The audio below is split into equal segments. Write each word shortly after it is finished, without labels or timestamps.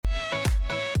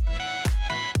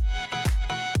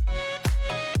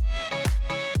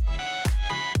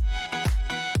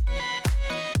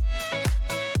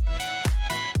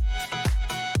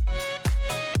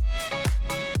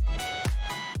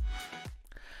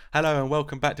Hello and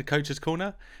welcome back to Coach's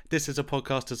Corner. This is a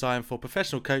podcast designed for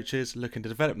professional coaches looking to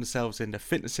develop themselves in the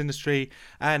fitness industry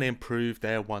and improve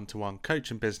their one-to-one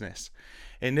coaching business.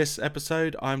 In this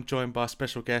episode, I'm joined by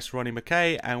special guest Ronni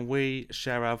McKay, and we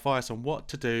share our advice on what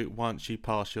to do once you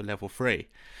pass your level 3.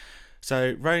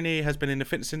 So Ronni has been in the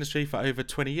fitness industry for over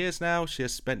 20 years now. She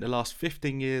has spent the last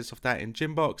 15 years of that in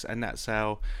gym box, and that's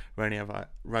how Ronni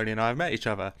and I have met each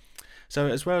other. So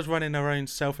as well as running her own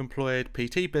self-employed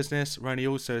PT business,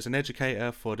 Ronni also is an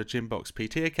educator for the Gymbox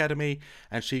PT Academy,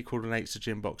 and she coordinates the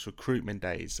Gymbox recruitment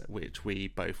days, which we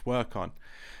both work on.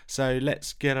 So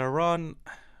let's get her on.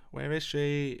 Where is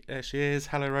she? There she is.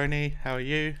 Hello, Ronni. How are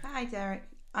you? Hi, Derek.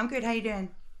 I'm good. How you doing?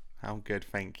 I'm good,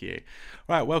 thank you.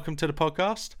 Right, welcome to the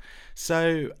podcast.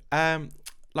 So,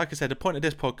 like I said, the point of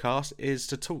this podcast is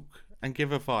to talk and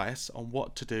give advice on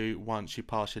what to do once you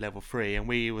pass your level 3. And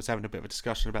we was having a bit of a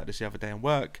discussion about this the other day in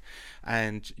work,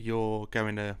 and you're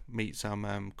going to meet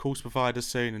some course providers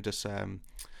soon and just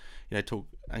talk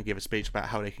and give a speech about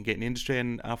how they can get in the industry,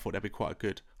 and I thought that'd be quite a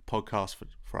good podcast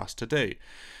for us to do.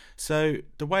 So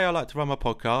the way I like to run my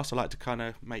podcast, I like to kind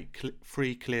of make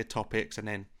 3 clear topics and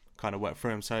then kind of work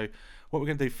through them. So what we're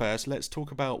going to do first, let's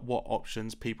talk about what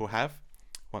options people have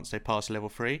once they pass level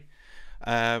 3.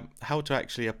 How to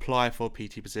actually apply for a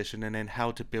PT position, and then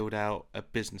how to build out a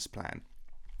business plan.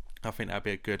 I think that'd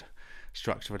be a good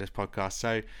structure for this podcast.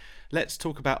 So let's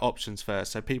talk about options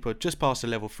first. So people have just passed a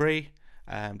level 3,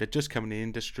 they're just coming in the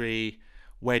industry.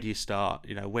 Where do you start?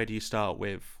 Where do you start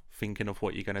with thinking of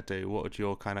what you're going to do? What would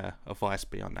your kind of advice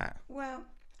be on that? Well,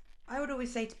 I would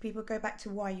always say to people, go back to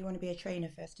why you want to be a trainer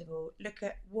first of all. Look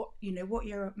at what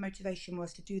your motivation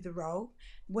was to do the role.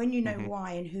 When you know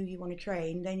why and who you want to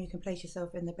train, then you can place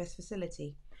yourself in the best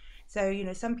facility. So,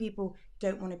 some people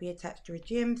don't want to be attached to a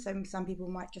gym. Some people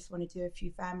might just want to do a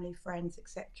few family, friends,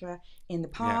 etc. in the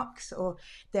parks, or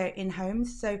they're in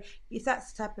homes. So if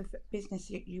that's the type of business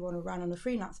you want to run on a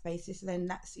freelance basis, then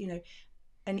that's,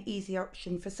 an easy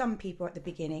option for some people at the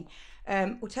beginning.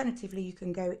 Alternatively, you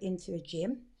can go into a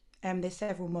gym. There's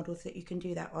several models that you can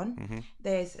do that on.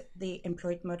 There's the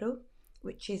employed model,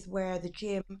 which is where the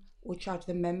gym will charge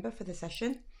the member for the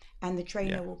session, and the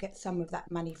trainer will get some of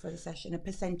that money for the session, a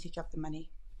percentage of the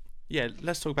money. Yeah,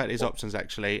 let's talk about these options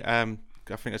actually. I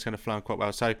think that's going to flow on quite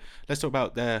well. So let's talk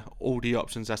about all the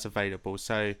options that's available.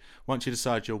 So once you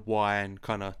decide your why and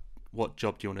kind of what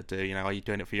job do you want to do, are you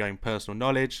doing it for your own personal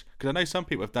knowledge? Because I know some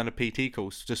people have done a PT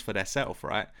course just for themselves,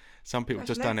 right? Some people have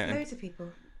just done it. Loads of people.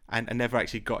 And never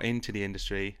actually got into the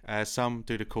industry. Some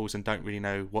do the course and don't really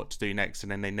know what to do next, and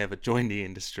then they never join the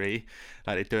industry.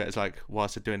 Like they do it as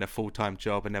whilst they're doing a full-time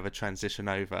job and never transition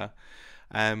over.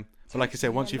 But like I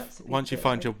said, once you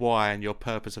find your why and your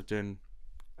purpose of doing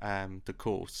the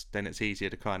course, then it's easier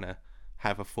to kind of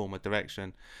have a form of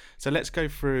direction. So let's go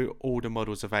through all the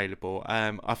models available.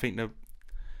 I think the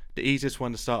easiest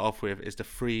one to start off with is the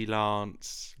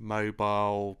freelance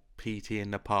mobile PT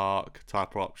in the park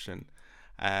type of option.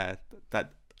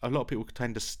 That a lot of people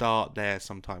tend to start there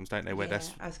sometimes, don't they? I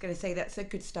was going to say that's a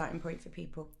good starting point for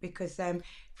people, because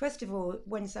first of all,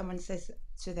 when someone says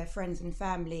to their friends and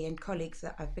family and colleagues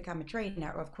that I've become a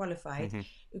trainer or I've qualified,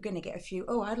 you're going to get a few,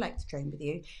 I'd like to train with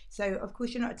you. So of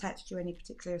course you're not attached to any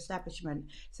particular establishment.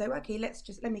 So okay,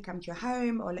 let me come to your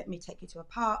home, or let me take you to a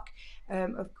park.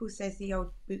 Of course there's the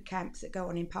old boot camps that go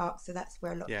on in parks, so that's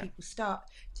where a lot of people start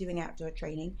doing outdoor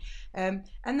training. And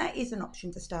that is an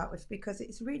option to start with, because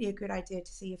it's really a good idea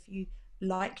to see if you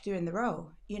like doing the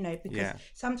role, because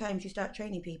sometimes you start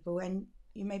training people and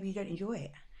maybe you don't enjoy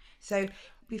it. So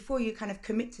before you kind of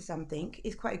commit to something,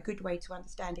 is quite a good way to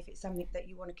understand if it's something that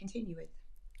you want to continue with.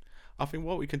 I think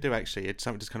what we can do actually, it's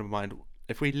something just kind of mind.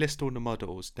 If we list all the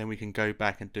models, then we can go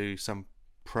back and do some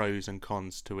pros and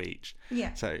cons to each.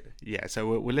 So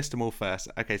we'll list them all first.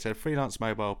 Okay, so freelance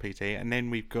mobile PT, and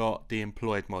then we've got the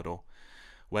employed model,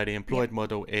 where the employed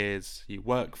model is you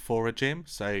work for a gym.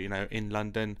 So in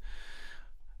London,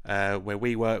 where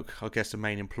we work, I guess the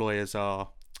main employers are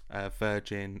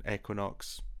Virgin,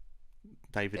 Equinox,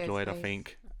 David Lloyd, I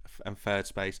think, and Third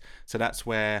Space. So that's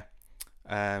where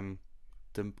the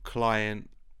client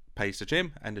pays the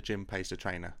gym and the gym pays the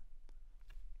trainer.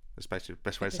 That's basically the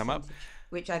best way to sum up.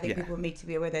 Which I think people need to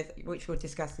be aware of, which we'll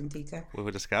discuss in detail. We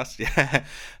will discuss, yeah.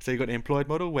 So you've got the employed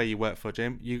model where you work for a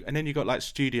gym, and then you've got like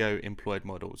studio employed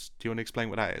models. Do you want to explain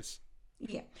what that is?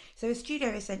 Yeah, so a studio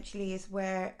essentially is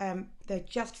where they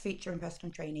just feature in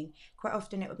personal training. Quite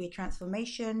often it will be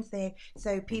transformations.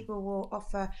 So people will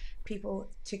offer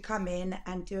people to come in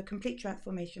and do a complete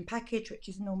transformation package, which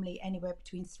is normally anywhere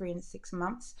between 3 and 6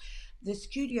 months. The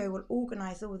studio will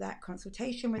organize all that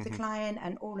consultation with the client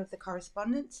and all of the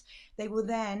correspondence. They will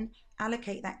then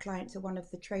allocate that client to one of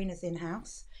the trainers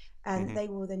in-house, and they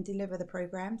will then deliver the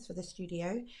programs for the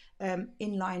studio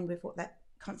in line with what that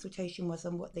consultation was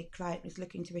and what the client was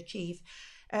looking to achieve.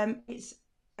 It's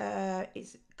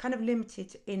kind of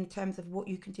limited in terms of what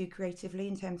you can do creatively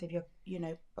in terms of your,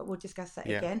 but we'll discuss that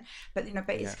again. But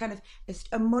it's kind of, it's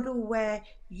a model where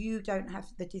you don't have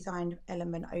the design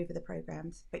element over the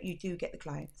programs, but you do get the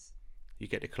clients. You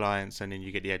get the clients, and then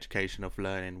you get the education of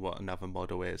learning what another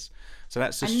model is. So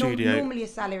that's the And studio. normally a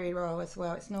salary role as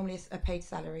well. It's normally a paid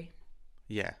salary.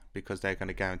 Yeah, because they're going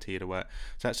to guarantee you the work.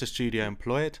 So that's the studio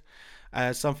employed.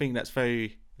 Something that's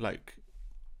very, like,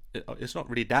 it's not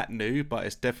really that new, but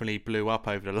it's definitely blew up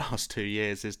over the last 2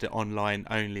 years, is the online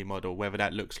only model, whether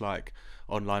that looks like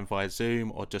online via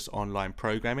Zoom or just online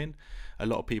programming. A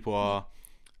lot of people are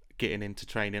getting into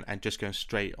training and just going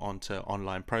straight onto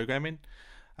online programming.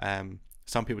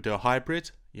 Some people do a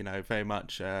hybrid, very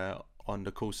much on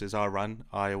the courses I run.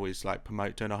 I always like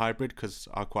promote doing a hybrid because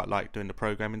I quite like doing the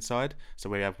programming side. So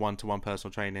we have one-to-one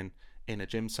personal training in a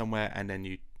gym somewhere, and then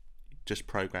you just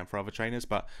program for other trainers.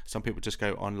 But some people just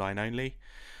go online only.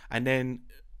 And then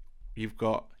you've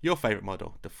got your favorite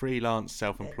model, the freelance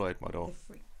self-employed model.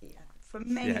 For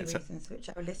many reasons, which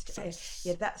I will list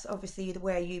here. That's obviously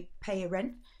where you pay a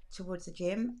rent towards the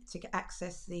gym to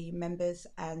access the members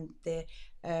and the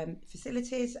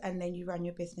facilities, and then you run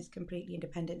your business completely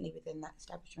independently within that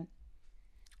establishment.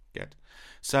 Good.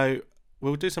 So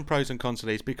we'll do some pros and cons of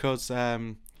these, because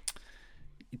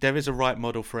there is a right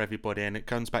model for everybody, and it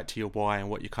comes back to your why and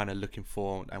what you're kind of looking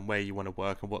for and where you want to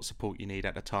work and what support you need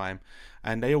at the time.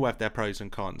 And they all have their pros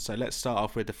and cons. So let's start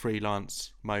off with the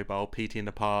freelance mobile, PT in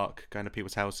the park, going to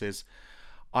people's houses.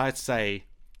 I'd say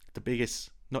the biggest,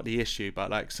 not the issue, but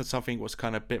like something was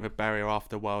kind of a bit of a barrier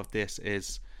after a while of this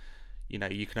is, you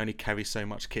can only carry so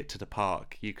much kit to the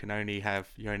park. You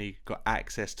only got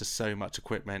access to so much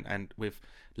equipment, and with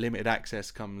limited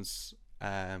access comes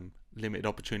limited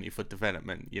opportunity for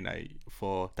development,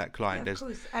 for that client. Yeah, of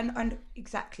course. And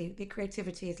exactly, the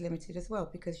creativity is limited as well,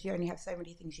 because you only have so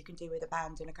many things you can do with a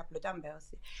band and a couple of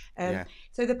dumbbells.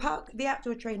 So the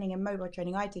outdoor training and mobile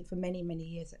training I did for many, many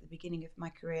years at the beginning of my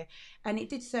career, and it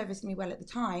did service me well at the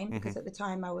time, because at the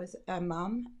time I was a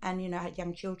mum and, I had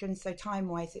young children. So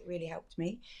time-wise, it really helped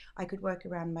me. I could work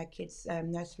around my kids'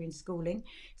 nursery and schooling.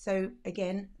 So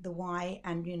again, the why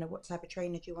and, what type of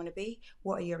trainer do you want to be?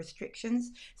 What are your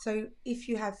restrictions? So if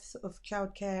you have sort of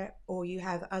childcare or you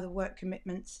have other work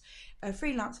commitments, a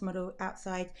freelance model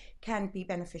outside can be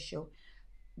beneficial.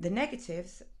 The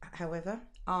negatives, however,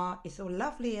 are it's all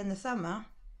lovely in the summer,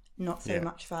 not so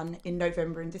much fun in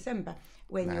November and December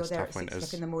when you're there at 6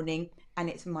 o'clock in the morning and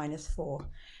it's -4.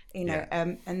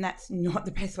 And that's not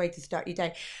the best way to start your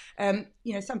day.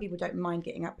 Some people don't mind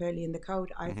getting up early in the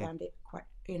cold. I found it quite,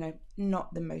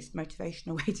 not the most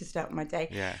motivational way to start my day.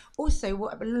 Yeah. Also,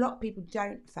 what a lot of people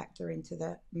don't factor into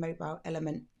the mobile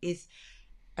element is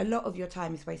a lot of your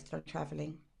time is wasted on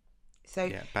traveling.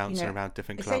 So bouncing around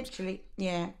different clubs.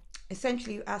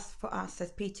 Essentially, for us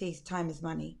as PTs, time is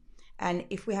money. And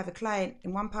if we have a client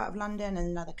in one part of London and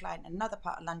another client in another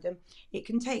part of London, it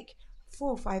can take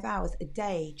 4 or 5 hours a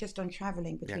day just on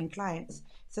traveling between clients.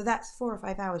 So that's 4 or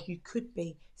 5 hours you could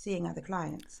be seeing other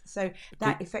clients. So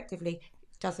that effectively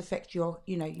does affect your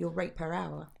rate per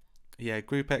hour. Yeah,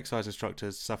 group exercise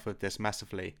instructors suffered this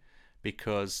massively,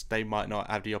 because they might not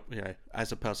have the,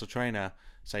 as a personal trainer,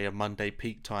 say a Monday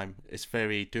peak time, it's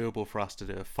very doable for us to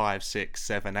do a 5, 6,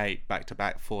 7, 8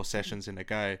 back-to-back 4 sessions in a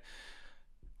go,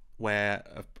 where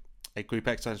a group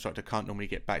exercise instructor can't normally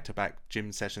get back-to-back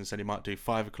gym sessions. So they might do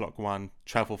 5 o'clock one,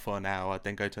 travel for an hour,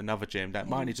 then go to another gym that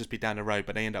might only just be down the road,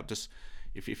 but they end up just,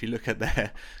 if you look at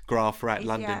their graph throughout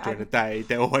London during the day,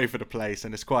 they're all over the place,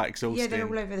 and it's quite exhausting. Yeah, they're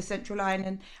all over the central line.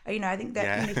 And I think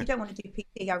that if you don't want to do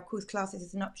PT, of course classes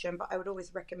is an option, but I would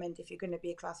always recommend, if you're going to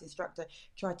be a class instructor,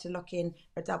 try to lock in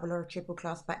a double or a triple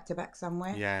class back to back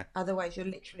somewhere. Otherwise you're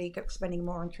literally spending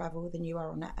more on travel than you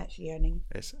are on actually earning.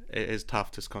 It is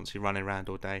tough, just constantly running around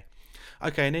all day.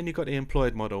 Okay, and then you've got the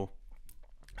employed model.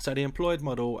 So the employed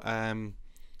model,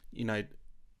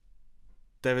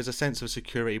 there is a sense of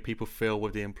security people feel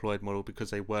with the employed model because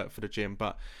they work for the gym,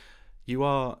 but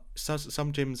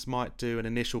some gyms might do an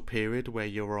initial period where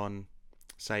you're on,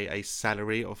 say, a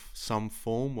salary of some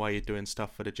form while you're doing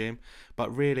stuff for the gym, but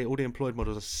really all the employed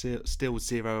models are still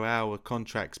 0-hour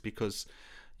contracts, because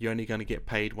you're only going to get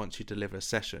paid once you deliver a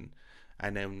session,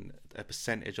 and then a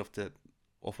percentage of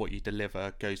what you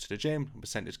deliver goes to the gym, a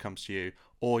percentage comes to you,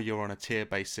 or you're on a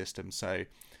tier-based system, so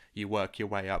you work your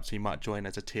way up. So you might join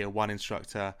as a tier 1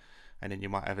 instructor, and then you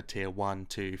might have a tier 1,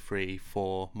 2, 3,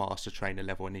 4 master trainer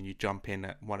level, and then you jump in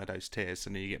at one of those tiers,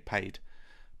 and then you get paid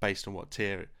based on what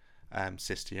tier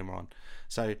system you're on.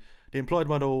 So the employed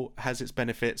model has its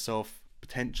benefits of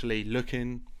potentially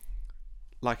looking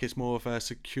like it's more of a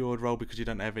secured role because you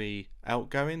don't have any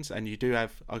outgoings, and you do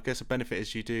have, I guess, a benefit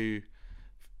is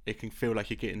it can feel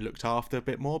like you're getting looked after a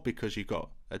bit more because you've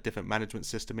got a different management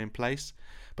system in place.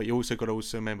 But you also got to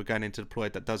also remember, going into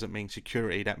deployed, that doesn't mean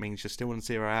security. That means you're still on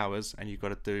 0 hours, and you've got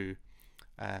to do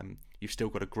you've still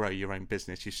got to grow your own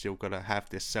business. You've still got to have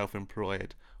this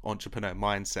self-employed entrepreneur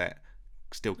mindset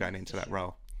still going into that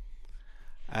role.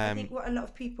 I think what a lot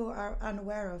of people are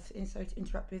unaware of, and sorry to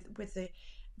interrupt with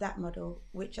that model,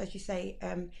 which, as you say,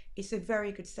 it's a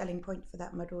very good selling point for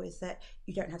that model, is that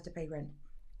you don't have to pay rent.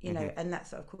 You know, and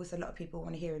that's, of course, a lot of people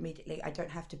want to hear immediately, I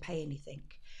don't have to pay anything.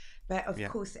 But of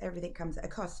course, everything comes at a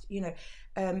cost. You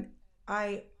know,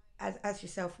 I, as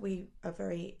yourself, we are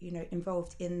very,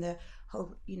 involved in the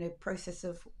whole, process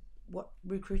of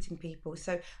recruiting people.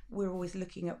 So we're always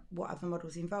looking at what other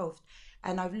models involved.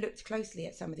 And I've looked closely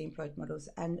at some of the employed models.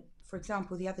 And for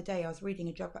example, the other day I was reading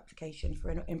a job application for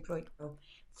an employed role.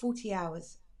 40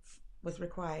 hours was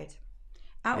required.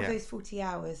 Out of those 40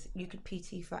 hours, you could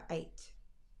PT for 8.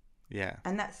 Yeah.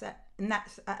 And that's at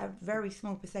a very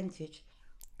small percentage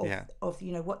of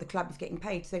what the club is getting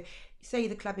paid. So say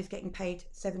the club is getting paid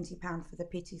 £70 for the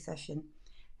PT session,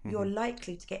 you're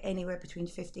likely to get anywhere between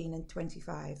 15 and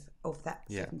 25 of that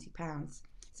 £70.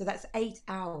 So that's 8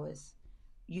 hours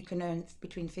you can earn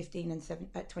between 15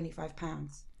 and 25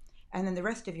 pounds. And then the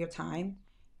rest of your time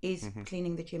is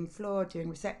cleaning the gym floor, doing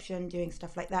reception, doing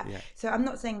stuff like that. So I'm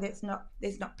not saying there's not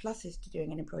pluses to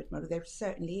doing an employed model. There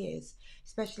certainly is,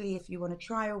 especially if you want to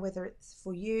trial whether it's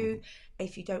for you,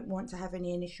 if you don't want to have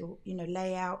any initial,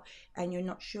 layout, and you're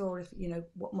not sure if,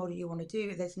 what model you want to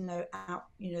do. There's no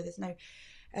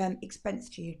expense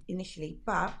to you initially,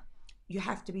 but you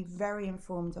have to be very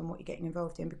informed on what you're getting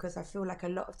involved in, because I feel like a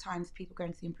lot of times people go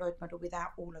into the employed model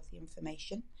without all of the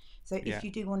information. So if you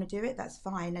do want to do it, that's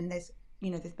fine, and there's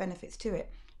benefits to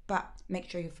it, but make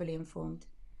sure you're fully informed.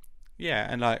 Yeah,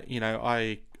 and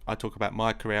I talk about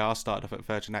my career. I started off at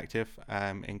Virgin Active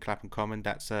in Clapham Common.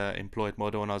 That's an employed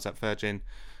model, and I was at Virgin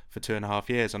for 2.5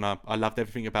 years, and I loved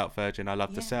everything about Virgin. I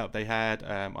loved the setup they had.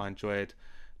 I enjoyed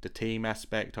the team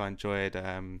aspect. I enjoyed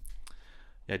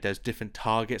there's different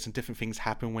targets and different things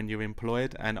happen when you're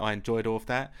employed, and I enjoyed all of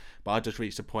that. But I just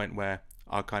reached a point where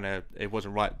it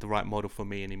wasn't the right model for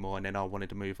me anymore, and then I wanted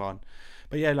to move on.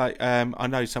 But I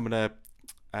know some of the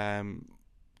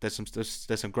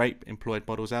there's some great employed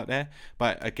models out there,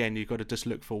 but again, you've got to just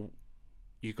look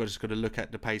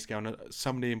at the pay scale. And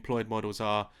some of the employed models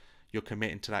are, you're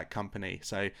committing to that company.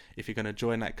 So if you're going to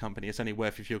join that company, it's only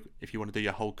worth if you want to do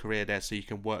your whole career there, so you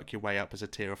can work your way up as a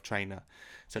tier of trainer.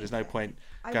 So there's no point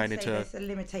going into. There's a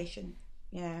limitation.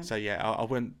 Yeah. So I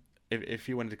wouldn't. If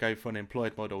you wanted to go for an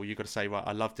employed model, you've got to say, right,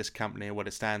 I love this company and what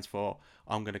it stands for.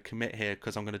 I'm going to commit here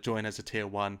because I'm going to join as a tier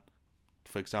 1,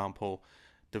 for example.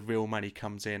 The real money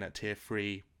comes in at tier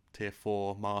 3, tier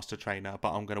 4 master trainer,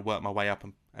 but I'm going to work my way up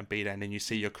and be there. And then you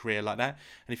see your career like that.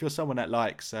 And if you're someone that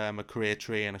likes a career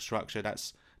tree and a structure,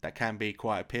 that can be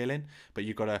quite appealing. But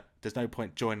there's no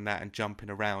point joining that and jumping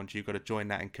around. You've got to join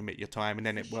that and commit your time, and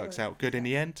then it works out good in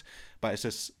the end. But it's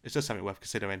just something worth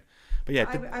considering. But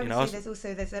yeah, I would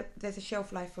say there's a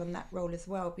shelf life on that role as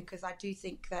well, because I do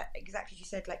think that, exactly as you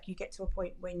said, like, you get to a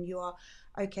point when you are,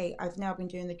 okay, I've now been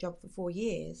doing the job for 4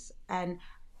 years, and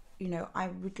I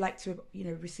would like to,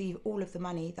 receive all of the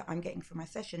money that I'm getting for my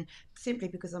session, simply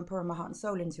because I'm pouring my heart and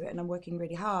soul into it, and I'm working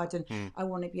really hard, and I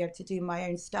want to be able to do my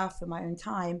own stuff in my own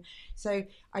time. So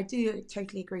I do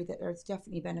totally agree that there's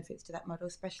definitely benefits to that model,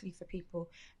 especially for people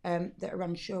that are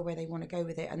unsure where they want to go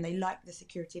with it, and they like the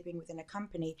security of being within a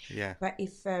company. Yeah. But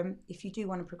if you do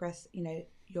want to progress,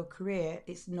 your career,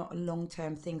 it's not a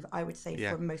long-term thing, I would say,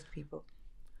 for most people.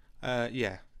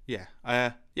 Yeah.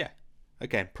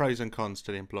 Again, pros and cons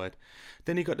to the employed.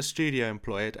 Then you've got the studio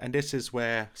employed, and this is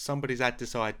where somebody's had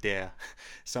this idea.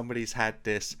 Somebody's had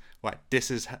this, right, this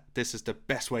is the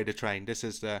best way to train. This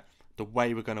is the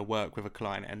way we're going to work with a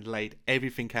client, and laid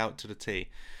everything out to the T.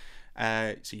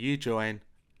 So you join.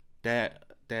 They're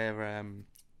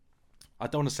I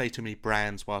don't want to say too many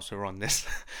brands whilst we're on this,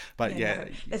 but no.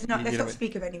 Let's not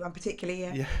speak of anyone particularly.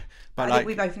 Yeah. But I think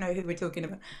we both know who we're talking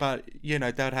about. But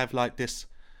they'd have like this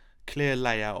clear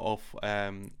layout of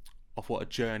what a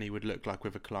journey would look like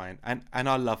with a client, and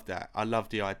I love that. I love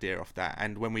the idea of that.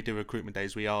 And when we do recruitment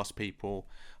days, we ask people,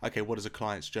 okay, what does a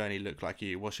client's journey look like?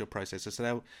 What's your process?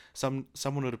 So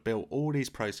someone would have built all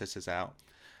these processes out,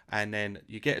 and then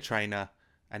you get a trainer,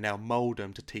 and now mold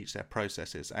them to teach their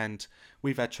processes. And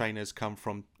we've had trainers come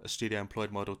from a studio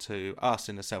employed model to us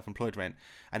in the self-employed rent,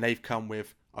 and they've come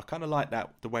with, I kind of like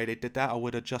that, the way they did that. I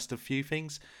would adjust a few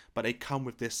things, but they come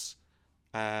with this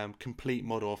complete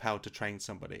model of how to train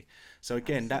somebody. So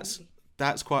again, Absolutely.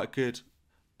 that's quite a good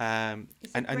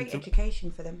It's a great and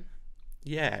education for them.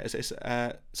 yeah,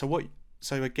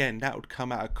 so again, that would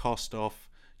come at a cost of,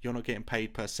 you're not getting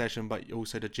paid per session, but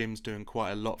also the gym's doing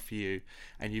quite a lot for you,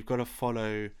 and you've got to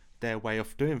follow their way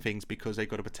of doing things because they've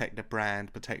got to protect their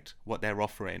brand, protect what they're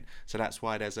offering. So that's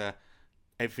why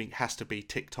everything has to be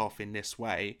ticked off in this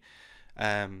way,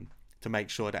 to make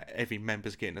sure that every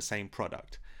member's getting the same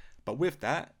product. But with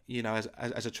that,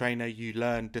 as a trainer, you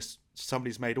learn this.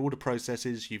 Somebody's made all the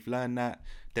processes. You've learned that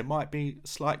there might be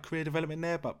slight career development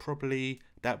there, but probably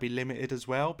that'd be limited as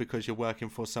well because you're working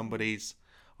for somebody's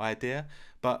idea.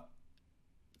 But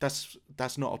that's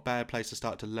not a bad place to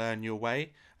start to learn your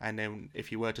way. And then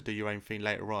if you were to do your own thing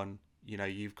later on,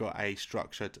 you've got a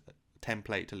structured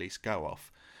template to at least go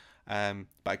off.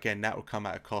 But again, that will come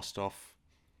at a cost of,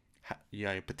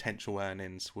 potential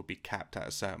earnings would be capped at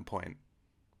a certain point.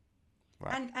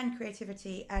 Right. And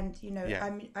creativity, and Yeah.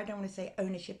 I don't want to say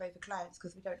ownership over clients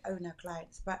because we don't own our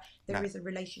clients, but No. there is a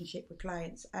relationship with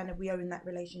clients, and we own that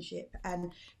relationship,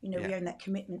 and we Yeah. own that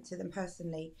commitment to them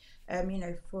personally.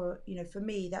 For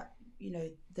me, that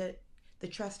the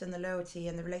trust and the loyalty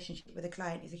and the relationship with the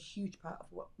client is a huge part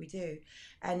of what we do,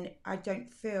 and I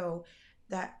don't feel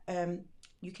that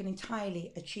you can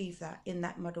entirely achieve that in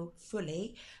that model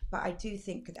fully, but I do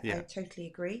think that I Yeah. totally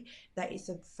agree that it's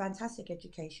a fantastic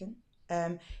education,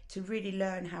 to really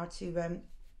learn how to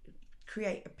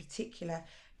create a particular,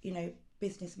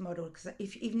 business model. Because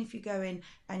even if you go in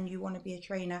and you want to be a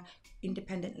trainer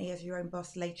independently as your own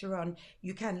boss later on,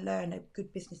 you can learn a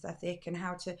good business ethic and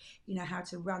how to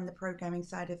run the programming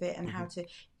side of it, and how to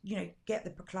get the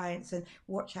clients and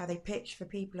watch how they pitch for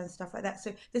people and stuff like that.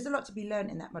 So there's a lot to be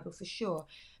learned in that model for sure.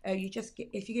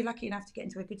 If you're lucky enough to get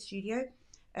into a good studio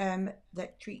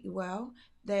that treat you well,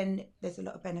 then there's a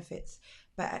lot of benefits.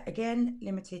 But again,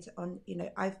 limited on,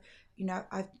 I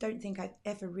don't think I've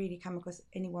ever really come across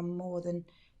anyone more than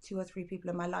 2 or 3 people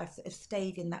in my life that have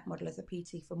stayed in that model as a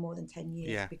PT for more than 10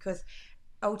 years. Yeah. Because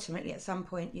ultimately, at some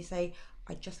point, you say,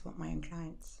 I just want my own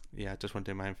clients. Yeah. I just want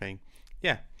to do my own thing.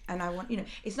 Yeah. And I want,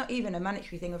 it's not even a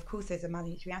monetary thing. Of course, there's a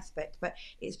monetary aspect, but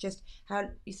it's just how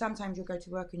sometimes you'll go to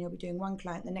work and you'll be doing one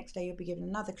client, the next day you'll be given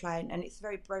another client, and it's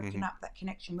very broken up, that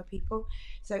connection with people.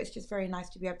 So it's just very nice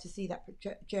to be able to see that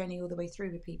journey all the way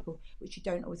through with people, which you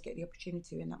don't always get the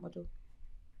opportunity in that model.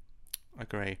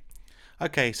 Agree.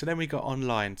 Okay, so then we got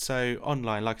online. So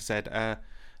online, like I said,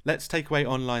 let's take away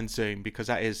online Zoom because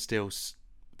that is still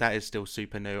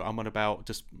super new. I'm on about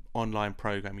just online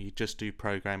programming. You just do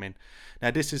programming.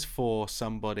 Now this is for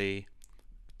somebody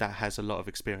that has a lot of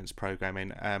experience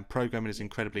programming. Programming is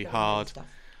incredibly hard.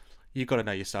 You've got to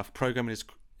know your stuff. Programming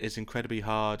is incredibly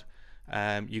hard.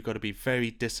 You've got to be very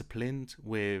disciplined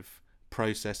with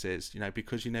processes.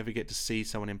 Because you never get to see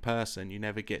someone in person. You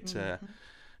never get to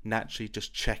naturally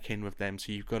just check in with them,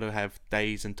 so you've got to have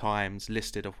days and times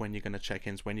listed of when you're going to check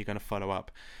in, when you're going to follow up.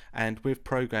 And with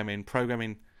programming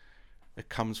it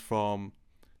comes from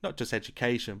not just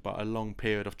education but a long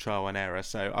period of trial and error.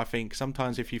 So I think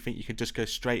sometimes if you think you can just go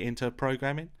straight into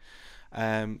programming,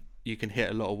 you can hit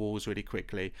a lot of walls really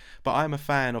quickly. But I'm a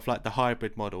fan of like the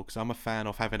hybrid model, because I'm a fan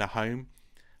of having a home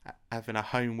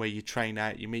where you train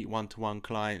out, you meet one-to-one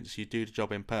clients, you do the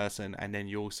job in person, and then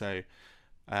you also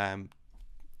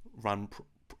run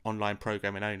online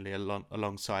programming only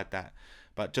alongside that.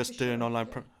 But just doing online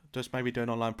just maybe doing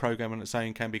online programming on its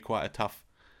own can be quite a tough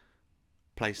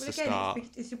place to start.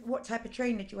 It's what type of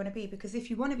trainer do you want to be? Because if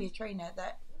you want to be a trainer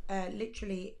that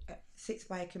literally sits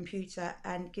by a computer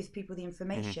and gives people the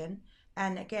information,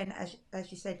 and again,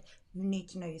 as you said, you need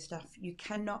to know your stuff. You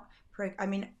cannot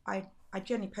I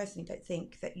generally personally don't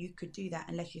think that you could do that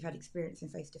unless you've had experience in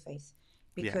face-to-face.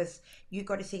 Because you've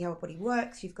got to see how a body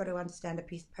works, you've got to understand a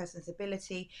person's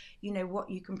ability. What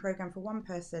you can program for one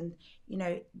person,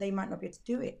 they might not be able to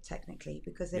do it technically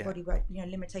because their body won't,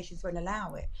 limitations won't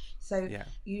allow it. So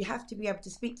you have to be able to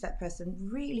speak to that person,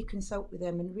 really consult with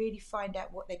them, and really find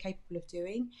out what they're capable of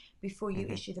doing before you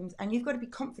issue them. And you've got to be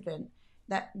confident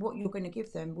that what you're going to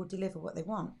give them will deliver what they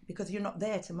want, because you're not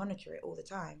there to monitor it all the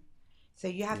time. So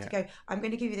you have to go, I'm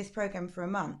going to give you this program for a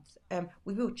month.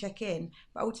 We will check in,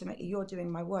 but ultimately you're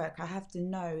doing my work. I have to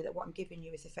know that what I'm giving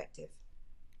you is effective.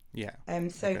 Yeah.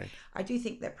 So I do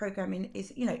think that programming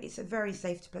is, it's a very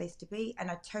safe place to be.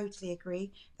 And I totally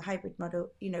agree. The hybrid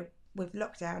model, with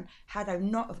lockdown, had I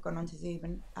not have gone on to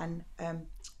Zoom and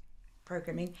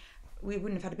programming, we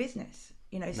wouldn't have had a business,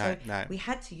 No, so no. we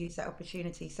had to use that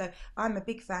opportunity. So I'm a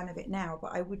big fan of it now,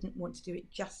 but I wouldn't want to do it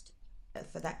just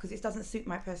for that, because it doesn't suit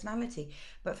my personality,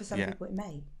 but for some Yeah, people it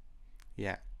may.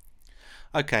 yeah.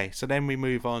 Okay, so then we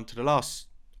move on to the last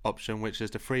option, which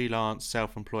is the freelance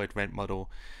self-employed rent model.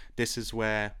 This is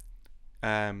where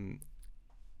um,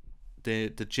 the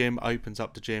gym opens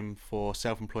up the gym for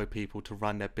self-employed people to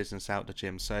run their business out the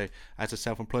gym. So as a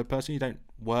self-employed person, you don't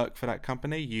work for that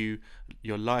company.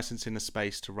 You're licensing the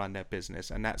space to run their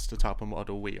business, and that's the type of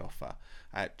model we offer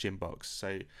at Gymbox.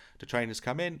 So the trainers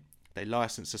come in, they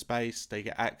license the space, they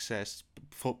get access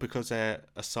because they're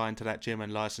assigned to that gym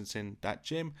and licensing that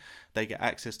gym. They get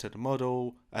access to the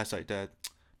model. The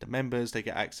members, they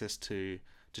get access to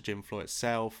gym floor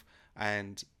itself,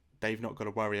 and they've not got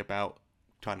to worry about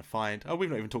trying to find. Oh, we've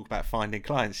not even talked about finding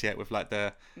clients yet with like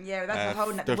Yeah, that's a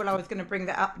whole. Well, I was going to bring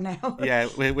that up now. yeah,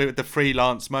 with the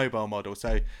freelance mobile model.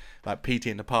 So like PT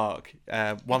in the park.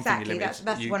 One thing you Exactly. limit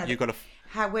That's is one of you the. got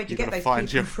to Where'd you you got get to those find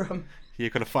people your from? you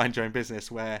got to find your own business.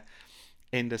 Where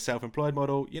in the self-employed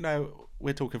model,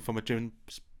 we're talking from a gym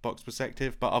box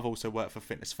perspective, but I've also worked for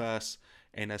Fitness First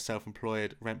in a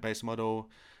self-employed rent-based model.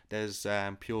 There's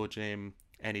Pure Gym,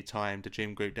 Anytime, the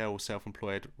Gym Group. They're all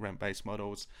self-employed rent-based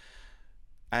models.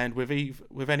 And with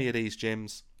any of these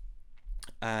gyms,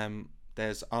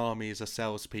 there's armies of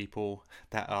salespeople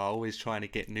that are always trying to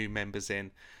get new members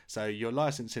in. So you're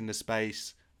licensing the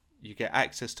space, you get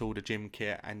access to all the gym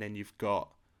kit, and then you've got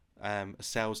a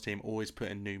sales team always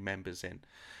putting new members in.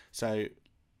 So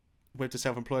with the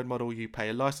self-employed model, you pay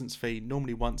a license fee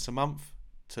normally once a month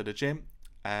to the gym.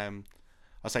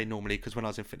 I say normally because when I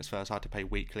was in Fitness First, I had to pay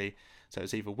weekly. So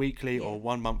it's either weekly Yeah, or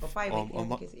 1 month or bi-weekly. I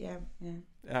think yeah, yeah.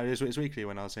 No, it's weekly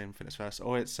when I was in Fitness First,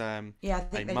 or it's Yeah,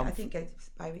 a month, I think it's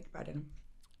bi-weekly, but I don't know.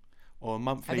 or I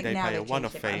monthly. think They now pay a they've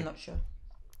one-off changed it, but I'm fee. not sure.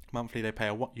 Monthly,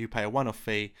 you pay a one-off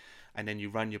fee, and then you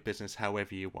run your business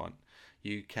however you want.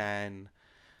 You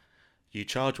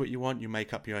charge what you want. You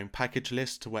make up your own package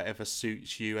list to whatever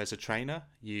suits you as a trainer.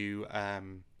 You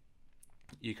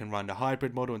can run the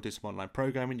hybrid model and do some online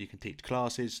programming. You can teach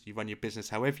classes. You run your business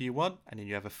however you want, and then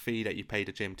you have a fee that you pay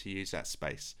the gym to use that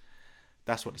space.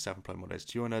 That's what the self-employed model is.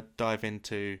 Do you want to dive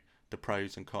into the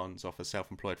pros and cons of a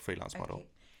self-employed freelance model? Okay,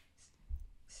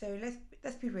 so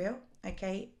let's be real.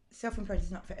 Okay, self-employed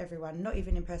is not for everyone, not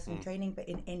even in personal training, but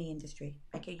in any industry.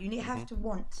 Okay, have to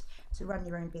want to run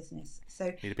your own business. So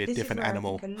You need to be a this is different where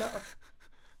animal. I think a lot of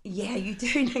yeah, you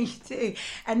do. No, you do.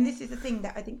 And this is the thing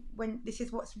that I think this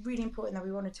is what's really important that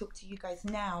we want to talk to you guys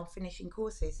now, finishing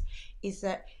courses, is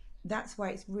that's why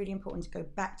it's really important to go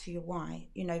back to your why.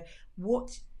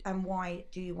 What and why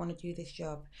do you want to do this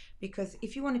job? Because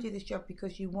if you want to do this job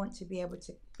because you want to be able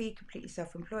to be completely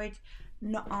self-employed,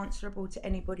 not answerable to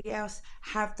anybody else,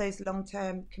 have those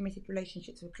long-term committed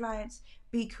relationships with clients,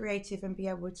 be creative and be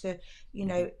able to,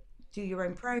 do your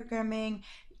own programming,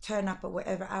 turn up at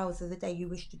whatever hours of the day you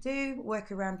wish to do,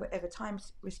 work around whatever time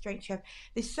restraints you have.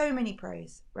 There's so many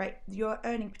pros, right? Your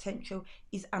earning potential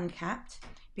is uncapped,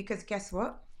 because guess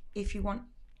what? If you want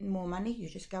more money, you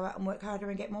just go out and work harder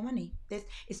and get more money.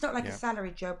 It's not like a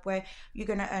salary job where you're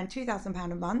going to earn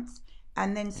 £2,000 a month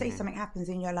and then say something happens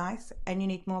in your life and you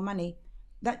need more money.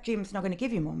 That gym's not going to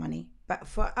give you more money. But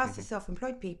for us as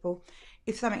self-employed people,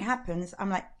 if something happens, I'm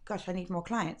like, gosh, I need more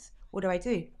clients. What do I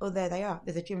do? Oh, there they are.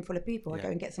 There's a gym full of people. I go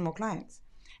and get some more clients.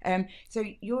 So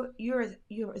you're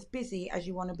as busy as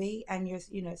you want to be, and you're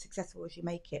successful as you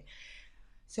make it.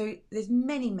 So there's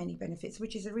many benefits,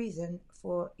 which is a reason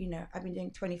for I've been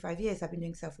doing 25 years. I've been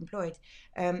doing self-employed.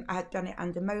 I've done it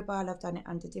under mobile. I've done it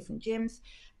under different gyms.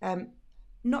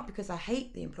 Not because I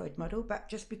hate the employed model, but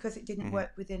just because it didn't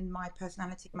work within my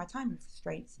personality, my time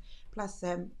constraints. Plus,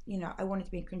 I wanted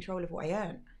to be in control of what I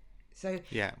earned. So,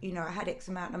 I had X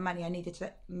amount of money I needed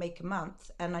to make a month,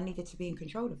 and I needed to be in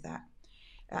control of that.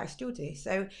 I still do.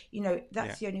 So,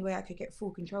 that's the only way I could get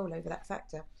full control over that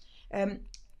factor.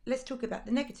 Let's talk about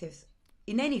the negatives.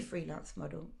 In any freelance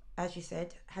model, as you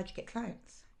said, how do you get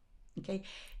clients? Okay,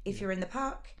 if you're in the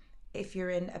park, if you're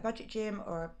in a budget gym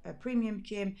or a premium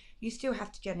gym, you still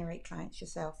have to generate clients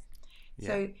yourself.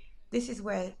 So this is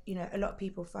where a lot of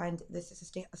people find this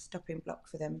is a stopping block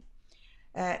for them.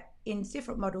 In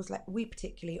different models, like we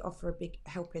particularly offer a big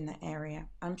help in that area.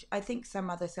 I think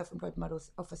some other self-employed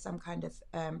models offer some kind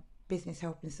of business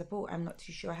help and support. I'm not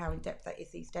too sure how in depth that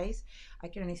is these days. I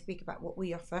can only speak about what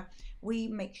we offer. We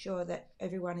make sure that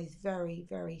everyone is very,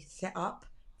 very set up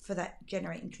for that,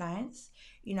 generating clients.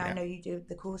 I know you do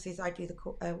the courses, I do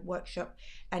the workshop,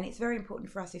 and it's very important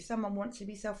for us. If someone wants to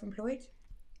be self-employed,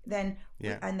 then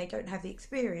and they don't have the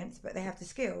experience but they have the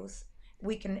skills,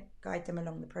 we can guide them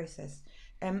along the process.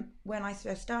 When I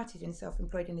first started in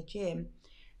self-employed in a gym,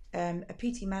 a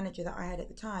PT manager that I had at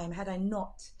the time, had I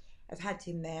not have had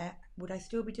him there, would I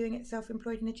still be doing it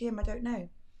self-employed in a gym? I don't know,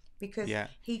 because Yeah.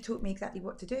 he taught me exactly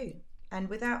what to do. And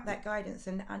without that guidance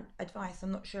and advice,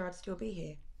 I'm not sure I'd still be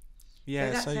here. So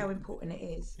Yeah. that's So how important it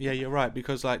is. yeah, you're right,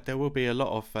 because like there will be a lot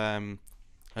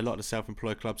of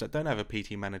self-employed clubs that don't have a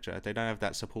PT manager. They don't have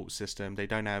that support system. They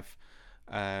don't have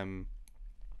um,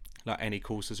 like any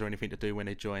courses or anything to do when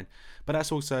they join. But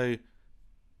that's also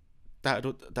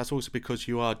because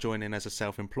you are joining as a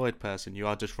self-employed person. You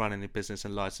are just running a business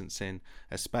and licensing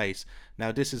a space.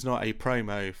 Now, this is not a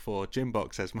promo for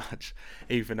Gymbox as much,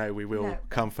 even though we will No,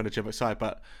 come from the Gymbox side,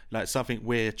 but like something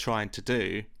we're trying to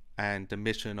do, and the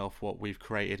mission of what we've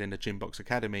created in the Gymbox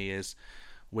Academy is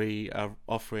we are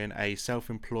offering a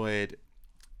self-employed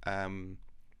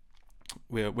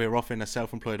we're offering a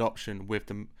self-employed option with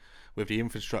the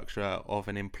infrastructure of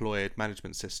an employed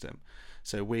management system.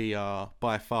 So we are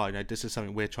by far, this is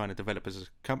something we're trying to develop as a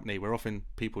company. We're offering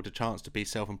people the chance to be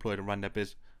self-employed and run their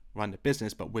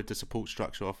business, but with the support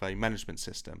structure of a management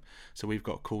system. So we've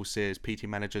got courses, PT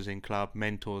managers in club,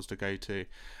 mentors to go to,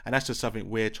 and that's just something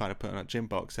we're trying to put on at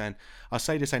Gymbox. And I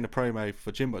say this ain't a promo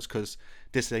for Gymbox, because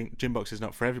Gymbox is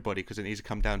not for everybody, because it needs to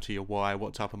come down to your why,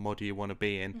 what type of model you want to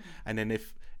be in, and then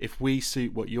if we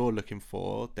suit what you're looking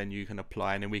for, then you can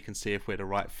apply, and then we can see if we're the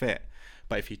right fit.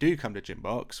 But if you do come to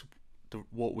Gymbox,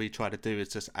 what we try to do is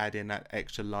just add in that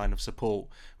extra line of support,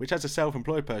 which as a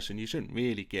self-employed person you shouldn't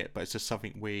really get, but it's just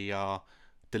something we are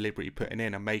deliberately putting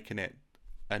in and making it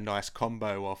a nice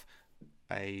combo of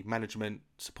a management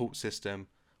support system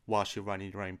whilst you're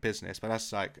running your own business. But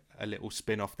that's like a little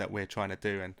spin-off that we're trying to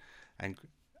do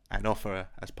and offer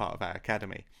as part of our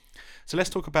academy. So let's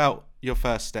talk about your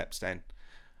first steps then.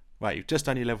 Right, you've just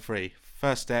done your level 3.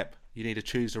 First step, you need to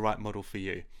choose the right model for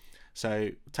you.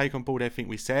 So take on board everything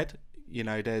we said.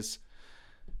 There's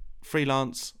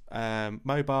freelance,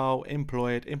 mobile,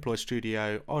 employed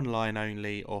studio, online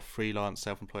only, or freelance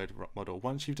self-employed model.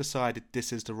 Once you've decided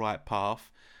this is the right path,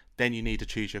 then you need to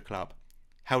choose your club.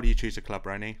 How do you choose a club,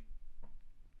 Ronni?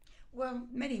 Well,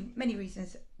 many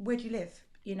reasons. Where do you live?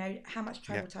 How much Yeah.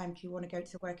 travel time do you want to go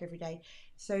to work every day?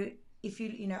 So if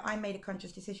I made a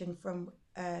conscious decision from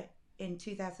in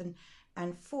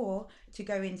 2004 to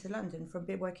go into London from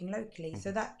working locally.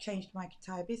 So that changed my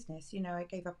entire business. I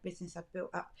gave up a business I'd built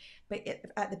up, but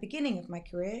at the beginning of my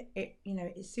career, it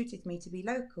suited me to be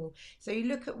local. So you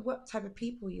look at what type of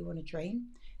people you want to train: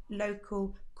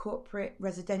 local, corporate,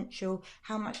 residential.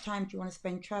 How much time do you want to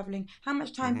spend traveling? How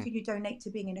much time Hmm. can you donate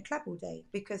to being in a club all day?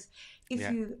 Because if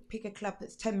Yeah. you pick a club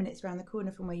that's 10 minutes around the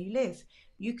corner from where you live,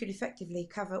 you could effectively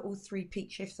cover all 3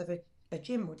 peak shifts of a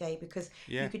gym all day, because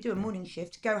you Yeah. could do a Yeah. morning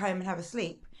shift, go home and have a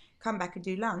sleep, come back and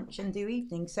do lunch and do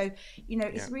evening. So Yeah.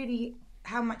 it's really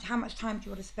how much time do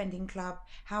you want to spend in club,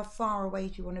 how far away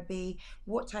do you want to be,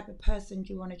 what type of person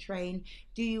do you want to train,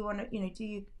 do you want to do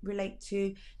you relate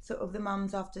to sort of the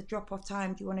mums after drop off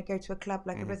time, do you want to go to a club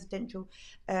like a Hmm. residential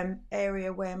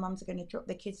area where mums are going to drop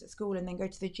their kids at school and then go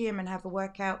to the gym and have a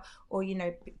workout, or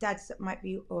dads that might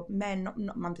be, or men,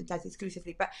 not mums and dads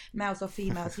exclusively, but males or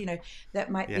females, that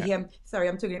might Yeah. be sorry,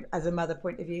 I'm talking as a mother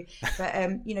point of view, but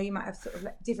you might have sort of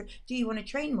like different. Do you want to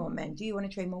train more men, do you want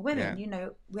to train more women? Yeah.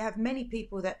 We have many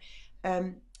people that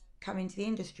um, come into the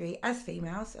industry as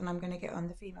females, and I'm going to get on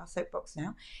the female soapbox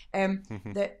now,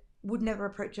 Hmm. that would never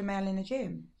approach a male in a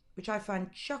gym, which I find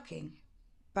shocking.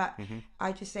 But Hmm.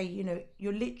 I just say,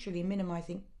 you're literally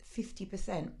minimizing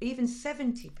 50%, even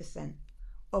 70%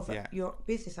 of Yeah. your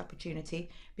business opportunity,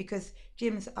 because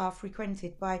gyms are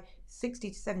frequented by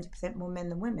 60 to 70% more men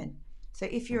than women. So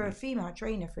if you're a Hmm. female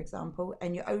trainer, for example,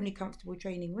 and you're only comfortable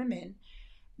training women,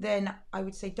 then I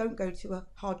would say don't go to a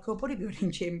hardcore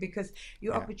bodybuilding gym, because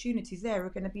your Yeah. opportunities there are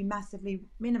going to be massively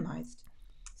minimized.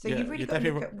 So Yeah. you've really You're got to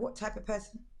look definitely at what type of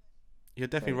person. you're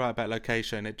definitely Sorry. right about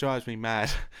location. It drives me mad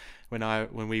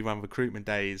when we run recruitment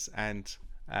days and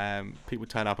people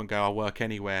turn up and go, "I'll work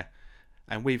anywhere,"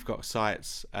 and we've got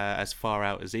sites as far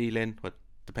out as Ealing. Well,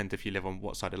 depends if you live on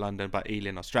what side of London, but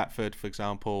Ealing or Stratford, for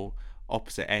example,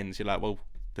 opposite ends. You're like, well,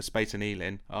 the space in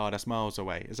Ealing, oh, that's miles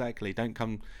away. Exactly. Don't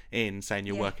come in saying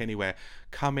you Yeah. work anywhere.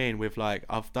 Come in with like,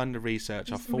 I've done the research.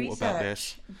 Do I've some thought about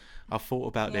research. this. I've thought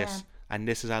about Yeah. this, and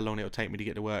this is how long it'll take me to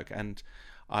get to work. And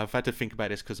I've had to think about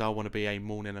this because I want to be a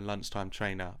morning and lunchtime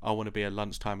trainer. I want to be a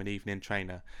lunchtime and evening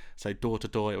trainer. So door to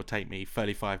door, it will take me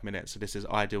 35 minutes. So this is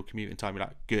ideal commuting time. You're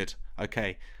like, good,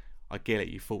 okay, I get it.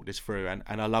 You thought this through, and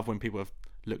I love when people have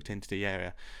looked into the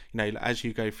area. As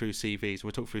you go through CVs,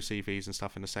 we'll talk through CVs and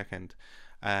stuff in a second.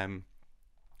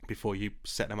 Before you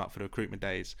set them up for the recruitment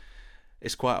days,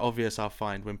 it's quite obvious. I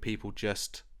find when people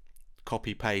just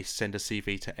copy paste, send a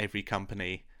CV to every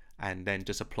company, and then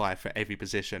just apply for every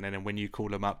position. And then when you call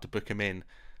them up to book them in,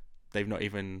 they've not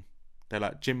even. They're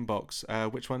like, gym box.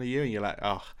 Which one are you? And you're like,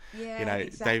 oh, Yeah,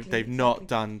 they've not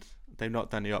done. They've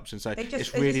not done the option. So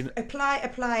it's they really just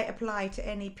apply to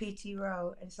any PT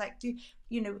role. And it's like,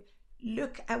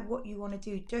 look at what you want to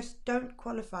do. Just don't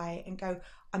qualify and go,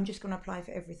 I'm just going to apply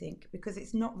for everything, because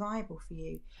it's not viable for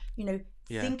you.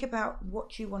 Think about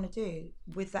what you want to do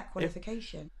with that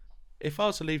qualification. If I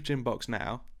was to leave gym box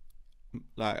now,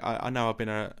 like I know I've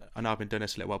been doing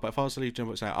this a little while, but if I was to leave gym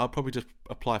box now, I'd probably just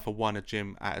apply for a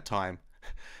gym at a time,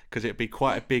 because it'd be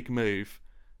quite a big move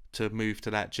to move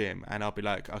to that gym, and I'll be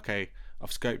like, okay, I've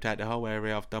scoped out the whole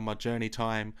area, I've done my journey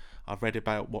time, I've read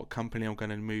about what company I'm going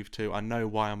to move to, I know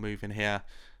why I'm moving here.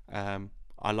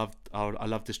 I love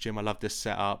this gym, I love this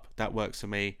setup, that works for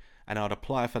me, and I'd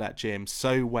apply for that gym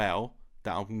so well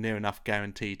that I'm near enough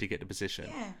guaranteed to get the position.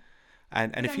 Yeah.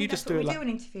 And if you just do it like an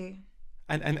interview.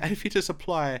 And if you just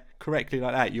apply correctly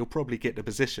like that, you'll probably get the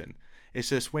position. It's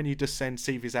just when you just send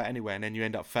CVs out anywhere and then you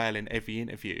end up failing every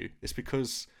interview, it's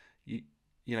because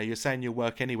you're saying you'll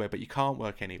work anywhere, but you can't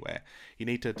work anywhere. You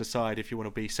need to decide if you want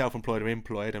to be self-employed or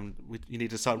employed, and you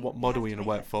need to decide what model you want to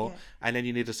work for, and then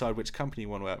you need to decide which company you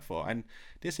want to work for. And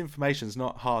this information is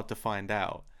not hard to find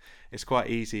out. It's quite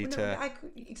easy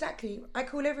Exactly. I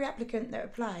call every applicant that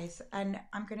applies, and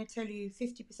I'm going to tell you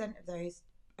 50% of those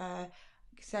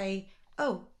say,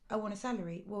 oh, I want a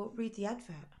salary. Well, read the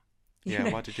advert.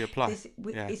 Why did you apply?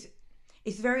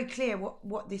 It's very clear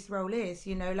what this role is,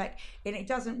 and it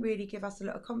doesn't really give us a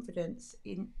lot of confidence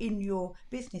in your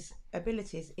business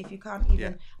abilities if you can't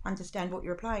even understand what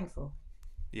you're applying for.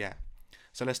 Yeah.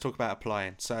 So let's talk about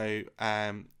applying. So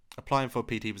applying for a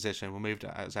PT position, we'll move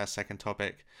to as our second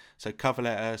topic. So cover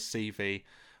letter, CV.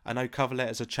 I know cover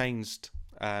letters are changed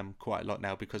quite a lot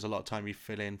now, because a lot of time you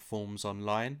fill in forms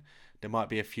online. There might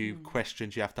be a few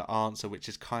questions you have to answer, which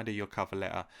is kind of your cover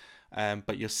letter.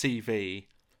 But your CV,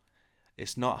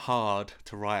 it's not hard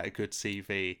to write a good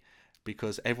CV,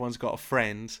 because everyone's got a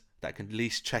friend that can at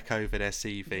least check over their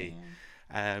CV.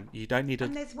 You don't need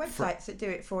and there's websites that do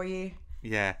it for you.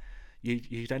 Yeah.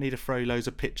 You don't need to throw loads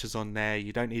of pictures on there.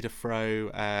 You don't need to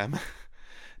throw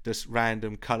just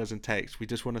random colours and text. We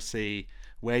just want to see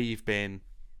where you've been,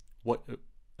 what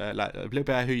like a little bit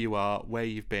about who you are, where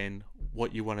you've been,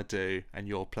 what you want to do, and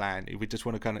your plan. We just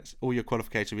want to kind of all your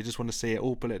qualifications. We just want to see it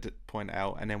all bullet point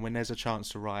out, and then when there's a chance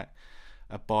to write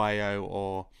a bio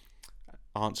or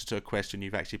answer to a question,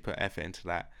 you've actually put effort into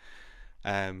that.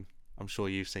 I'm sure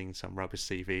you've seen some rubbish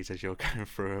CVs as you're going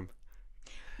through them.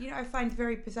 I find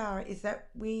very bizarre is that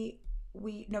we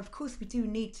of course we do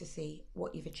need to see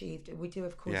what you've achieved, and we do,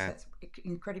 of course, that's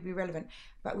incredibly relevant,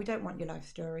 but we don't want your life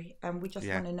story, and we just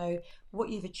want to know what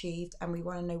you've achieved, and we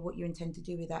want to know what you intend to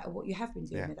do with that, or what you have been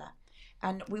doing with that,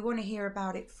 and we want to hear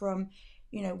about it from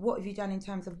what have you done in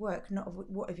terms of work, not of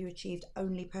what have you achieved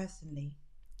only personally.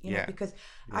 Because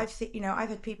I've seen, I've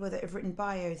had people that have written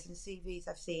bios and CVs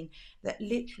I've seen that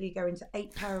literally go into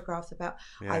 8 paragraphs about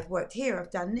I've worked here,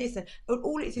 I've done this, and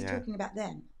all it is talking about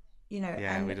them.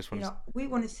 And we just want we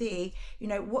want to see,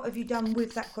 what have you done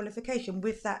with that qualification,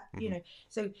 with that,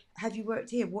 so have you worked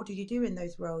here? What did you do in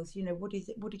those roles? What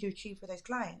did you achieve for those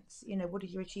clients? What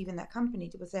did you achieve in that company?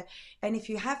 Was there, and if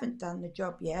you haven't done the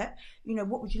job yet,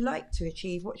 what would you like to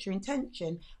achieve? What's your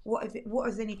intention? What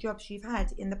is any jobs you've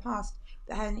had in the past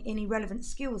that had any relevant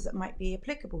skills that might be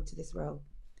applicable to this role?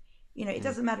 It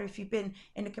doesn't matter if you've been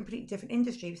in a completely different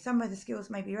industry, some of the skills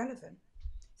may be relevant.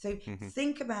 So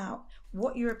think about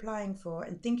what you're applying for,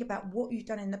 and think about what you've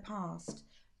done in the past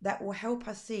that will help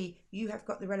us see you have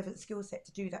got the relevant skill set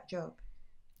to do that job.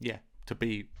 Yeah, to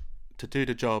do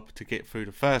the job, to get through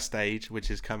the first stage,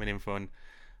 which is coming in for an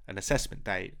assessment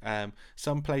date.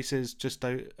 Some places just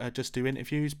do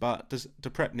interviews, but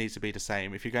the prep needs to be the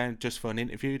same. If you're going just for an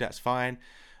interview, that's fine.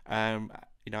 At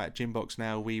Gymbox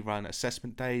now, we run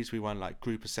assessment days. We run like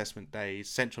group assessment days,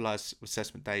 centralized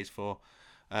assessment days for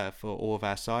all of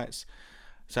our sites.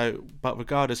 So, but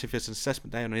regardless if it's an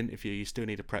assessment day or an interview, you still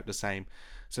need to prep the same.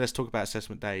 So let's talk about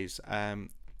assessment days.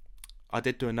 I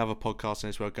did do another podcast on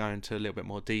this where I go into a little bit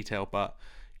more detail, but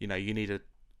you need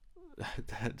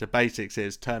the basics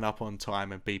is turn up on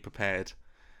time and be prepared.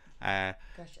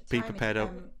 Be prepared.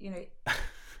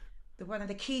 One of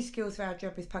the key skills for our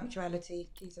job is punctuality.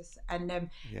 Jesus, and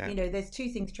there's 2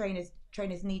 things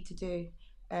trainers need to do: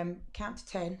 count to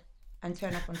 10 and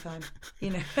turn up on time.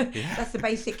 You know, Yeah. that's the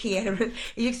basic key element.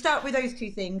 You start with those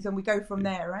two things and we go from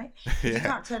there, right? If you Yeah.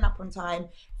 can't turn up on time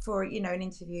for, an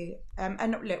interview,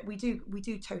 and look, we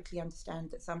do totally understand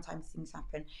that sometimes things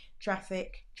happen.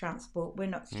 Traffic, transport, we're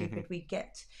not Hmm. stupid. We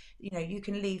get, you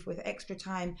can leave with extra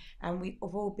time, and we've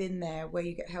all been there where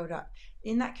you get held up.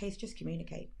 In that case, just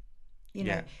communicate. you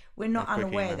know Yeah. we're A not quick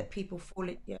unaware email. that people fall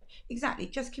in. Yeah, exactly,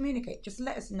 just communicate, just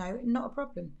let us know, not a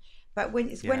problem. But when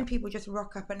it's Yeah. when people just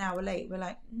rock up an hour late, we're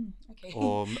like, okay.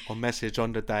 Or message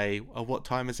on the day. Oh, what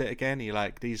time is it again? You're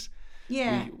like these.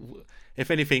 Yeah. We, if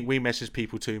anything, we message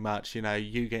people too much. You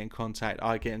get in contact,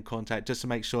 I get in contact, just to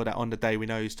make sure that on the day we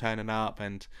know who's turning up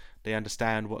and they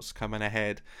understand what's coming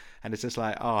ahead. And it's just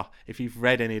like, if you've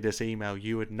read any of this email,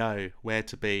 you would know where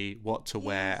to be, what to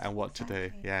wear, Yes, and what to do.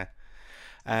 exactly. Yeah.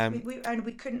 We, Um. we and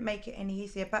we couldn't make it any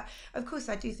easier. But of course,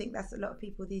 I do think that's a lot of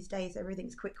people these days.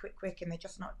 Everything's quick, quick, quick, and they're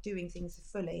just not doing things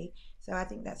fully. So I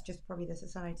think that's just probably the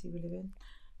society we live in.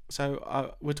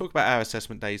 So we'll talk about our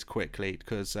assessment days quickly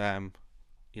because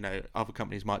other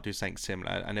companies might do something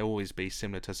similar, and they'll always be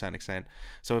similar to a certain extent.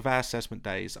 So with our assessment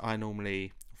days, I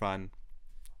normally run,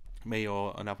 me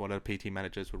or another one of the PT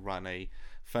managers would run a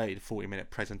 30 to 40 minute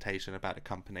presentation about the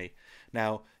company.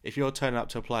 Now, if you're turning up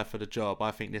to apply for the job, I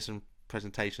think this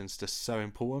presentation is just so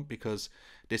important because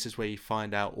this is where you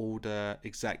find out all the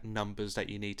exact numbers that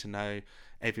you need to know,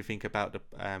 everything about the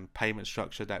payment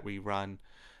structure that we run,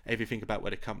 everything about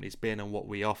where the company's been and what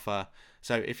we offer.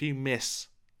 So the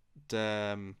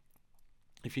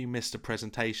if you miss the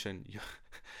presentation,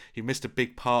 you missed a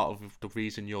big part of the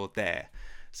reason you're there.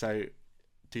 So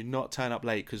do not turn up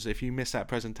late, because if you miss that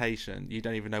presentation, you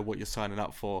don't even know what you're signing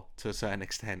up for to a certain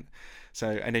extent. So,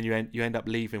 and then you end up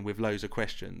leaving with loads of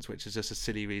questions, which is just a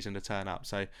silly reason to turn up.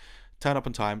 So turn up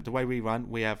on time. The way we run,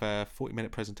 we have a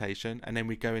 40-minute presentation, and then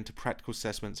we go into practical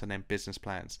assessments and then business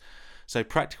plans. So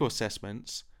practical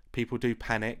assessments, people do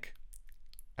panic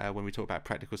when we talk about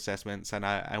practical assessments,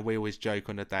 and we always joke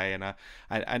on the day, and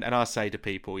I say to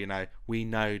people, we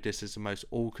know this is the most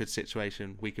awkward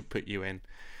situation we could put you in,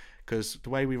 because the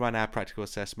way we run our practical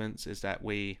assessments is that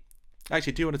we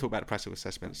actually, do you want to talk about the practical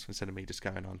assessments instead of me just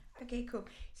going on? Okay, cool.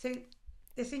 So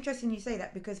it's interesting you say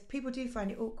that, because people do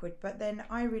find it awkward, but then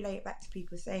I relay it back to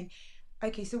people saying,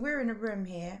 okay, so we're in a room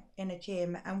here in a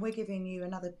gym and we're giving you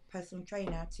another personal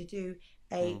trainer to do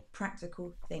Mm, a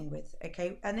practical thing with.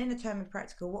 Okay. And in the term of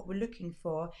practical, what we're looking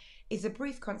for is a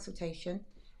brief consultation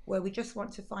where we just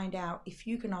want to find out if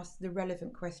you can ask the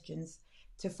relevant questions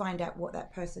to find out what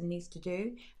that person needs to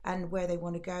do and where they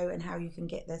want to go and how you can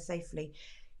get there safely.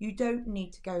 You don't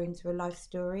need to go into a life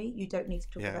story. You don't need to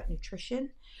talk yeah. about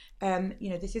nutrition.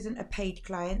 This isn't a paid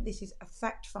client. This is a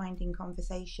fact finding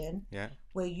conversation Yeah.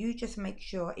 where you just make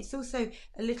sure. It's also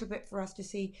a little bit for us to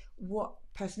see what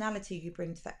personality you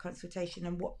bring to that consultation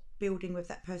and what building with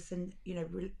that person,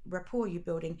 rapport you're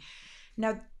building.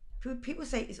 Now, people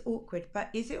say it's awkward, but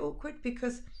is it awkward?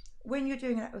 Because when you're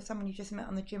doing that with someone you just met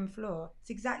on the gym floor, it's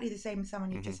exactly the same as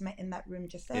someone you Hmm. just met in that room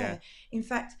just Yeah. there. In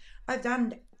fact, I've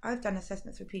done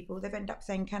assessments with people. They've ended up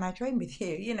saying, "Can I train with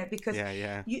you?" Because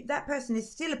Yeah. Yeah. that person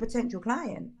is still a potential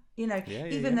client. Yeah. Yeah.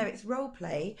 Even Yeah. though it's role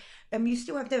play, you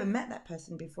still have never met that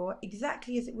person before,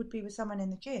 exactly as it would be with someone in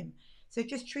the gym. So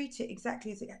just treat it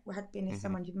exactly as it had been if Hmm.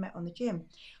 someone you've met on the gym.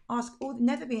 Ask, or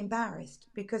never be embarrassed,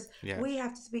 because Yeah. we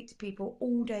have to speak to people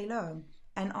all day long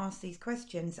and ask these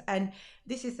questions. And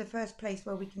this is the first place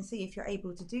where we can see if you're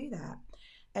able to do that.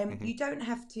 Hmm. You don't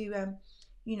have to,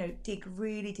 dig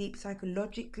really deep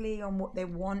psychologically on what their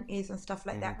want is and stuff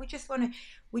like Hmm. that. We just want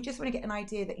to get an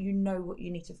idea that you know what you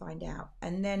need to find out,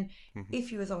 and then Hmm.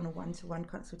 if you was on a one-to-one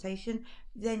consultation,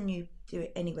 then you do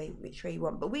it anyway, which way you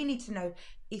want. But we need to know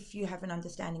if you have an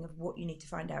understanding of what you need to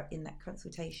find out in that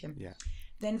consultation. Yeah.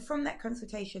 Then from that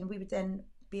consultation, we would then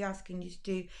be asking you to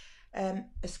do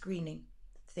a screening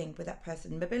thing with that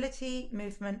person: mobility,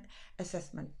 movement,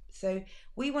 assessment. So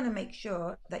we want to make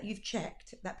sure that you've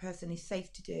checked that person is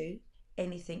safe to do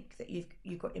anything that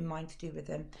you've got in mind to do with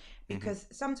them, Hmm. because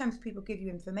sometimes people give you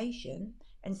information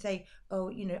and say, oh,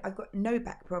 I've got no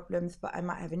back problems, but I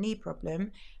might have a knee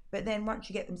problem. But then once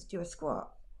you get them to do a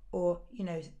squat or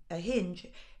a hinge,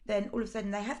 then all of a sudden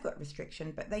they have got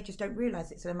restriction, but they just don't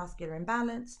realize it's a muscular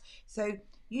imbalance. So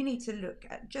you need to look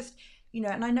at just,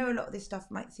 and I know a lot of this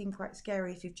stuff might seem quite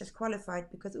scary if you've just qualified,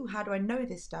 because, oh, how do I know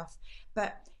this stuff?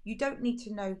 But you don't need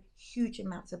to know huge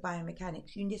amounts of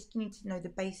biomechanics. You just need to know the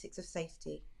basics of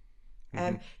safety.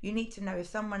 Hmm. You need to know if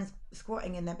someone's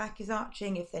squatting and their back is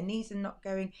arching, if their knees are not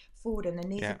going forward and their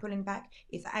knees are Yeah. pulling back,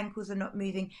 if their ankles are not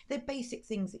moving. They're basic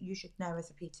things that you should know as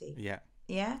a PT. Yeah.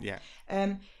 Yeah. Yeah.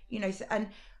 um so, and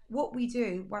what we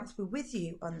do once we're with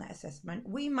you on that assessment,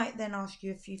 we might then ask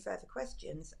you a few further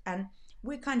questions, and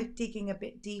we're kind of digging a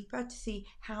bit deeper to see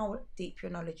how deep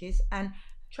your knowledge is. And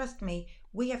trust me,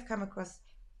 we have come across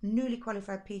newly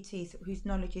qualified PTs whose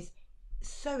knowledge is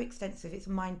so extensive, it's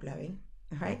mind blowing,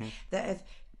 right? Mm-hmm. That have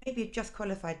maybe just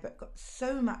qualified but got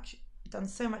so much, done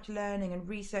so much learning and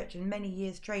research and many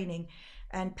years training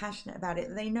and passionate about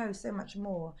it. They know so much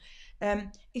more.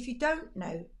 If you don't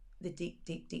know the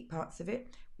deep parts of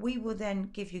it, we will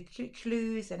then give you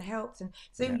clues and helps. And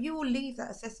so Yeah. you will leave that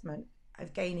assessment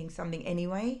of gaining something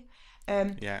anyway.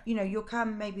 Yeah. You'll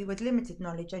come maybe with limited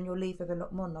knowledge and you'll leave with a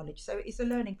lot more knowledge. So it's a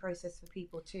learning process for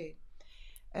people too.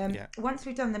 Yeah. Once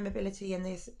we've done the mobility and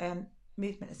this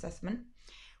movement assessment,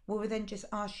 we'll then just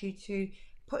ask you to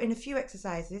put in a few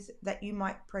exercises that you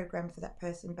might program for that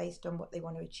person based on what they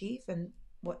want to achieve and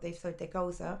what they've said their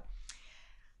goals are.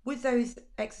 With those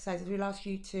exercises, we'll ask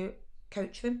you to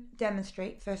coach them,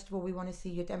 demonstrate. First of all, we want to see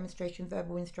your demonstration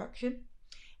verbal instruction,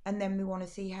 and then we want to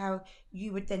see how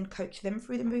you would then coach them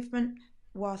through the movement,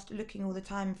 whilst looking all the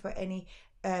time for any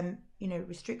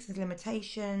restrictions,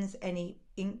 limitations, any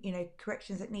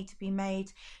corrections that need to be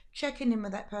made, checking in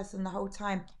with that person the whole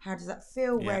time. How does that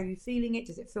feel? Yeah. Where are you feeling it?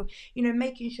 Does it feel,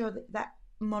 making sure that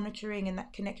monitoring and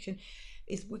that connection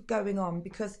is going on,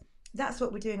 because that's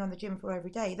what we're doing on the gym floor every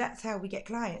day. That's how we get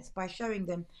clients, by showing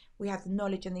them we have the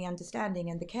knowledge and the understanding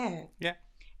and the care. Yeah.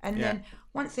 And Yeah. then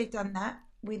once they've done that,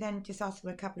 we then just ask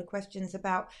them a couple of questions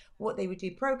about what they would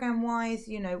do program wise,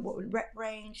 what would rep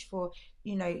range for,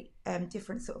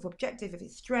 different sort of objective, if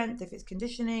it's strength, if it's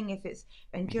conditioning, if it's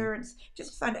endurance,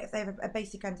 just to find out if they have a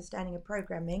basic understanding of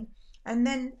programming. And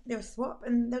then they'll swap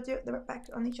and they'll do it back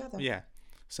on each other. Yeah.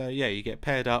 So yeah, you get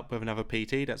paired up with another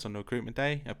PT that's on the recruitment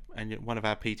day, and one of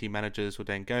our PT managers will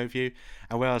then go with you.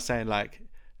 And where I was saying, like,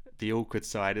 the awkward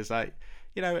side is like,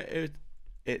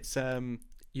 it's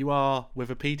you are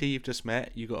with a PT you've just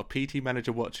met, you've got a PT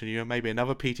manager watching you, and maybe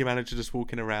another PT manager just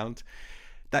walking around.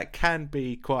 That can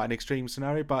be quite an extreme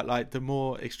scenario, but like, the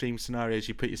more extreme scenarios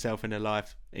you put yourself in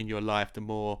your life, the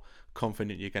more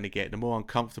confident you're going to get. The more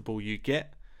uncomfortable you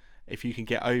get, if you can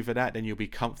get over that, then you'll be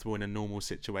comfortable in a normal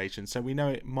situation. So we know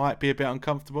it might be a bit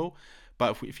uncomfortable,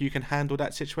 but if you can handle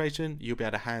that situation, you'll be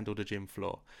able to handle the gym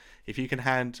floor. If you can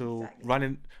handle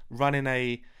running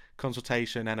a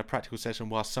consultation and a practical session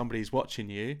while somebody's watching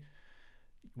you,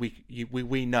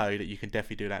 we know that you can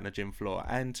definitely do that on the gym floor.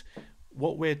 And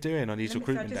what we're doing on these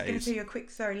recruitment days. Let me tell you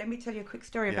a quick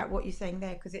story about what you're saying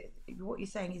there, because what you're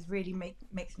saying is really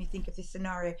makes me think of this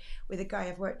scenario with a guy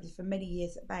I've worked with for many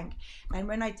years at bank. And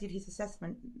when I did his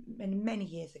assessment many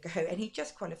years ago, and he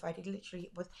just qualified, he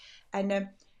literally was, and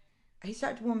he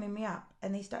started warming me up,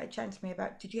 and he started chatting to me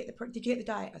about, did you get the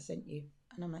diet I sent you?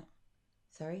 And I'm like,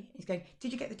 sorry. He's going,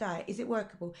 did you get the diet? Is it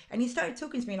workable? And he started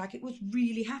talking to me like it was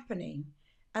really happening.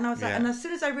 And I was like, and as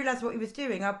soon as I realised what he was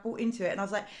doing, I bought into it. And I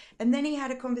was like, and then he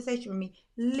had a conversation with me,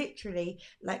 literally,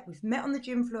 like, we've met on the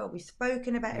gym floor, we've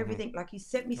spoken about everything, like, he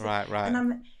sent me right.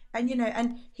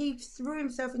 and he threw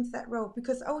himself into that role,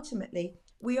 because ultimately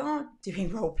we are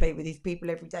doing role play with these people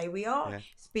every day. We are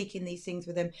speaking these things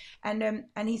with them,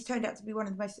 and he's turned out to be one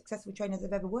of the most successful trainers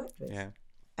I've ever worked with,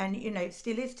 and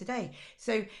still is today.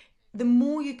 So the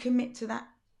more you commit to that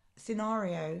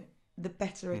scenario, the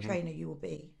better a trainer you will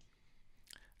be.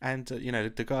 And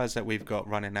the guys that we've got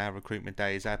running our recruitment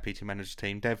days, our PT manager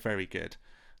team, they're very good.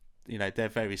 They're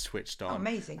very switched on. Oh,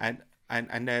 amazing.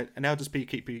 And they'll just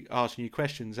keep asking you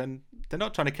questions, and they're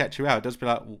not trying to catch you out. They'll just be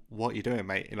like, "What are you doing,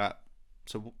 mate?" You're like,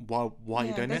 "So why are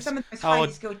you doing this?" Some of the most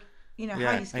highly skilled,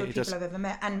 highly skilled people just, I've ever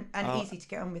met, and easy to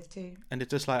get on with too. And it's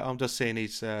just like, I'm just seeing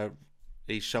his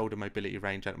shoulder mobility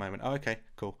range at the moment. Oh, okay,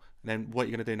 cool. And then what are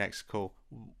you going to do next? Cool.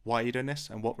 Why are you doing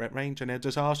this? And what rep range? And they'll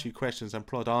just ask you questions and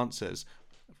plot answers,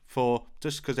 for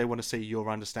just because they want to see your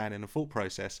understanding and thought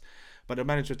process. But the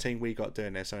management team we got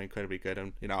doing this are incredibly good,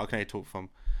 and I can only talk from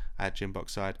our gym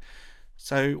box side.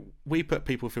 So we put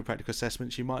people through practical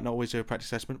assessments. You might not always do a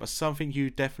practical assessment, but something you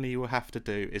definitely will have to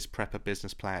do is prep a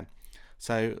business plan.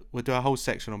 So we'll do a whole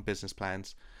section on business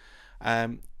plans.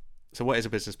 So what is a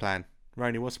business plan?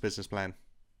 Ronni, what's a business plan?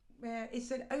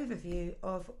 It's an overview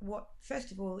of what,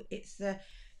 first of all, it's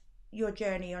your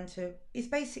journey it's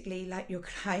basically like your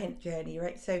client journey,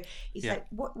 right? So it's like,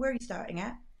 where are you starting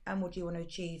at, and what do you want to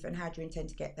achieve, and how do you intend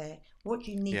to get there? What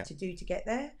do you need to do to get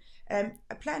there?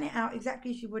 Plan it out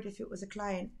exactly as you would if it was a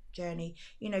client journey.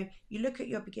 You look at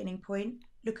your beginning point,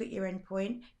 look at your end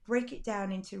point, break it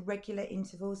down into regular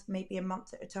intervals, maybe a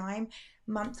month at a time.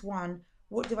 Month 1,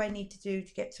 what do I need to do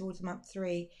to get towards month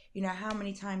 3? How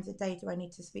many times a day do I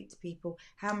need to speak to people?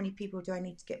 How many people do I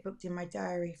need to get booked in my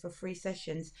diary for free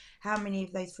sessions? How many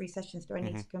of those free sessions do I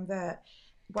need to convert?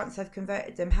 once I've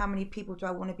converted them, how many people do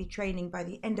I want to be training by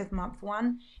the end of month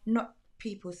one? Not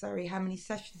people, sorry, how many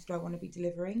sessions do I want to be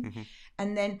delivering? Mm-hmm.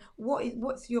 And then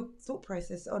what's your thought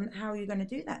process on how you're going to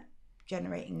do that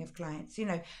generating of clients?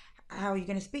 How are you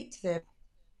going to speak to them,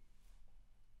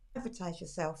 advertise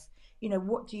yourself?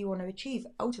 What do you want to achieve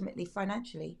ultimately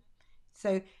financially?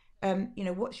 So,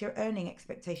 what's your earning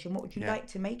expectation? What would you Yeah. like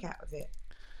to make out of it?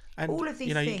 And All of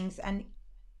these things, and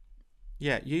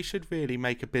yeah, you should really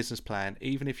make a business plan,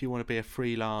 even if you want to be a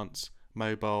freelance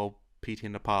mobile PT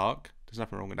in the park. There's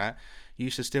nothing wrong with that. You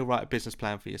should still write a business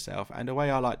plan for yourself. And the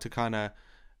way I like to kind of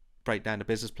break down the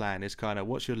business plan is kind of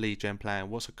what's your lead gen plan,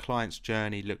 what's a client's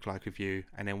journey look like with you,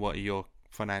 and then what are your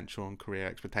financial and career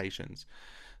expectations.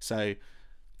 So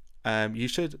you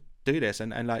should do this,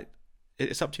 and like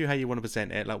it's up to you how you want to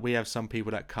present it. Like we have some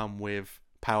people that come with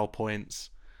PowerPoints,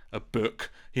 a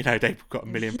book, they've got a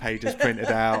million pages printed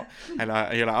out,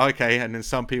 and you're like, okay. And then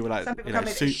some people like, some people come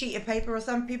with a sheet of paper, or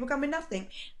some people come with nothing.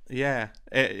 Yeah,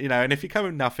 and if you come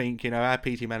with nothing, our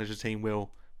PT manager team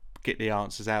will get the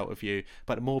answers out of you.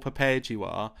 But the more prepared you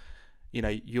are,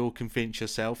 you'll convince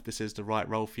yourself this is the right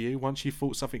role for you. Once you've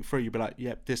thought something through, you'll be like,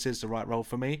 yep, this is the right role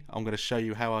for me. I'm going to show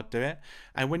you how I do it.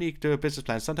 And when you do a business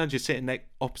plan, sometimes you're sitting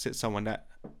opposite someone that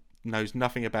knows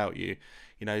nothing about you,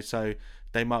 so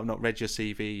they might have not read your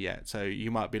CV yet. So you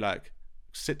might be like,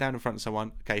 sit down in front of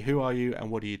someone, okay, who are you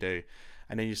and what do you do?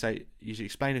 And then you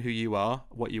explain who you are,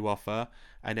 what you offer,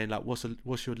 and then like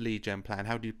what's your lead gen plan?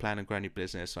 How do you plan on growing your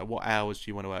business? Like what hours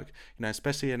do you want to work?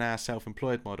 Especially in our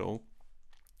self-employed model,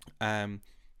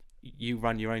 you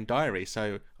run your own diary.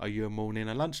 So are you a morning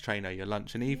and lunch trainer? Your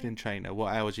lunch and evening trainer?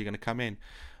 What hours are you going to come in?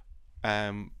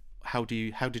 How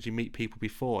did you meet people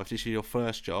before? If this is your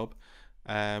first job,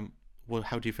 well,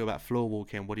 how do you feel about floor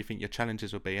walking? What do you think your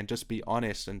challenges would be? And just be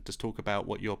honest and just talk about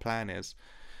what your plan is.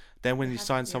 Then when you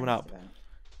sign someone up,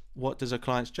 what does a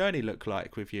client's journey look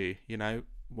like with you?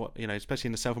 Especially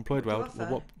in the self-employed world.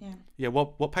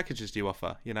 What packages do you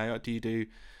offer? Do you do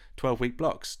 12-week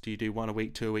blocks? Do you do 1 a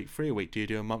week, 2 a week, 3 a week? Do you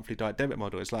do a monthly direct debit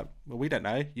model? It's like, well, we don't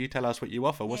know. You tell us what you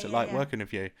offer. What's it like working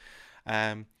with you?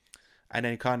 And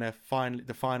then kind of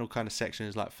the final kind of section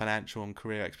is like financial and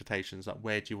career expectations. Like,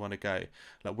 where do you want to go?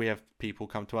 Like, we have people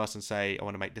come to us and say, I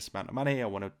want to make this amount of money. I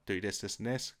want to do this, this, and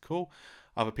this. Cool.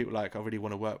 Other people like, I really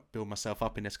want to build myself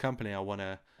up in this company. I want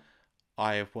to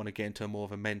get into more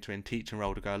of a mentoring, teaching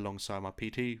role to go alongside my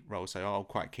PT role. So I'm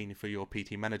quite keen for your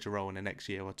PT manager role in the next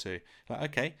year or two. Like,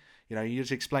 okay, you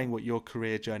just explain what your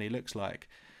career journey looks like.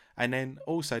 And then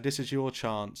also, this is your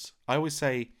chance. I always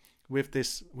say with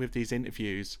these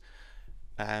interviews,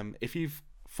 if you've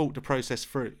thought the process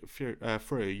through,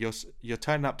 you're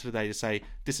turning up today to say,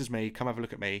 this is me, come have a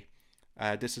look at me.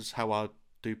 This is how I'll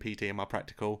do PT in my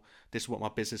practical. This is what my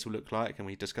business will look like, and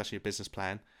we discuss your business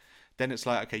plan. Then it's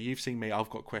like, okay, you've seen me,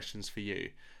 I've got questions for you.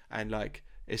 And like,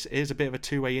 it is a bit of a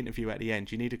two-way interview at the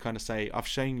end. You need to kind of say, I've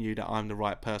shown you that I'm the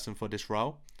right person for this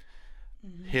role.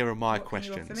 Mm-hmm. Here are my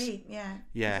questions. For me? Yeah.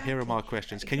 Exactly. Here are my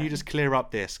questions. Exactly. Can you just clear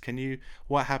up this?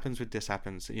 What happens with this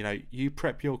happens? You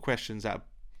prep your questions that are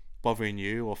bothering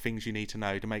you or things you need to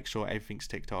know to make sure everything's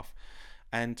ticked off.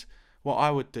 And what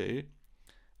I would do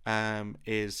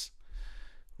is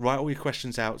write all your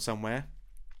questions out somewhere,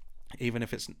 even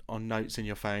if it's on notes in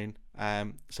your phone.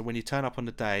 So when you turn up on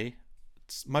the day,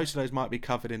 most of those might be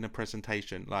covered in the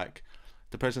presentation. Like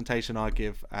the presentation I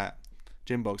give at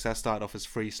Gymbox, that started off as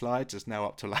 3 slides. It's now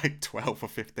up to like 12 or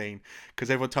 15. Because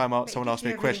every time someone asks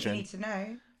me a question, you need to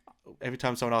know. Every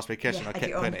time someone asks me a question, I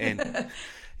kept putting it in.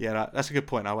 Yeah, that's a good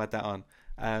point. I'll add that on.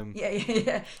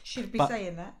 Yeah. Should be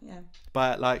saying that. Yeah.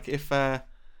 But like if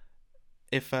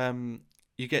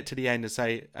you get to the end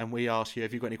and we ask you,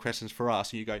 have you got any questions for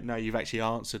us? And you go, no, you've actually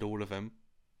answered all of them.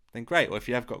 Then great. Or if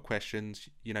you have got questions,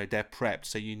 they're prepped,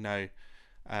 so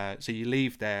so you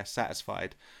leave there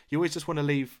satisfied. You always just want to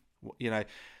leave,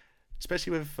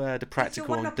 especially with the practical. It's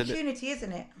a one opportunity,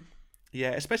 isn't it?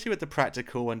 Yeah, especially with the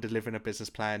practical and delivering a business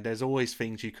plan. There's always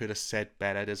things you could have said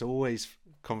better. There's always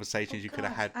conversations you could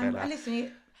have had better. And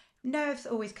listen, nerves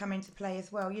always come into play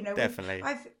as well. Definitely.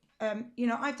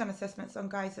 I've done assessments on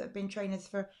guys that have been trainers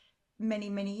for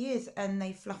many years, and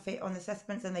they fluff it on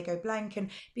assessments and they go blank, and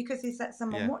because it's that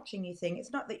someone watching you thing.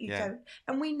 It's not that you don't,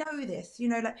 and we know this.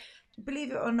 Like,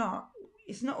 believe it or not,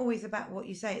 it's not always about what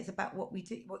you say. It's about what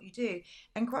you do.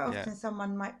 And quite often,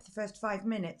 someone might, the first 5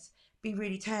 minutes, be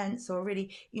really tense or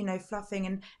really, fluffing,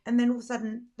 and then all of a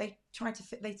sudden they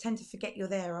tend to forget you're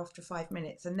there after 5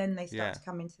 minutes, and then they start to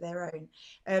come into their own.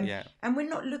 And we're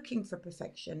not looking for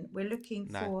perfection. We're looking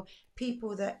for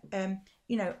people that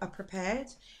are prepared.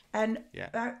 And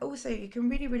also, you can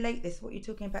really relate this, what you're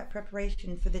talking about,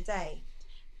 preparation for the day,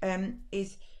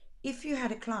 is if you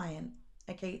had a client,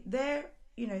 okay, their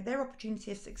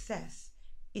opportunity of success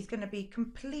is going to be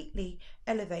completely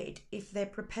elevated if they're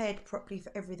prepared properly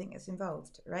for everything that's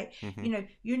involved, right? Mm-hmm.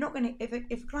 You're not going to, if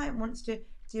a client wants to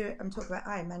do it, I'm talking about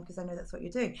Ironman because I know that's what you're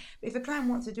doing, but if a client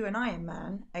wants to do an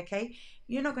Ironman, okay,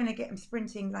 you're not going to get them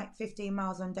sprinting like 15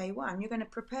 miles on day one. You're going to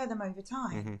prepare them over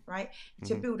time, Mm-hmm. right,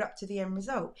 to Mm-hmm. build up to the end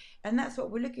result. And that's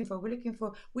what we're looking for.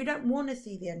 We don't want to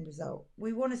see the end result.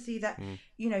 We want to see that,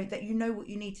 Mm. that you know what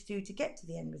you need to do to get to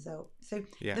the end result. So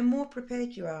Yeah. the more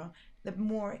prepared you are, the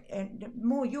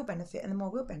more you'll benefit and the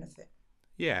more we'll benefit.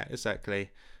 Yeah,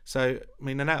 exactly. So, I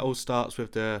mean, and that all starts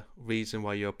with the reason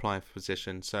why you're applying for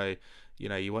position. So,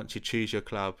 you once you choose your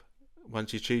club,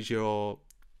 once you choose your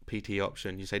PT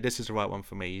option, you say this is the right one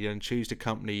for me. You then choose the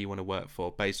company you want to work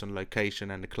for based on location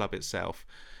and the club itself.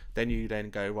 Then you then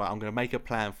go, right, I'm going to make a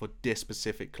plan for this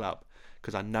specific club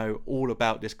because I know all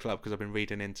about this club because I've been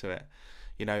reading into it.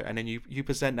 And then you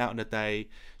present that on a day.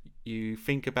 You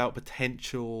think about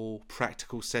potential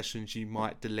practical sessions you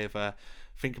might deliver.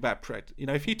 Think about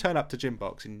if you turn up to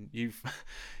Gymbox and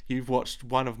you've watched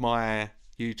one of my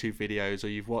YouTube videos or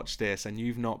you've watched this and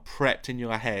you've not prepped in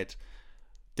your head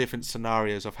different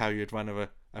scenarios of how you'd run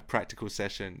a practical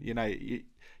session,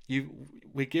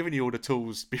 we're giving you all the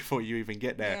tools before you even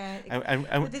get there. Yeah,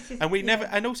 and this is and we never, yeah.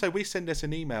 and also we send this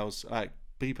in emails like,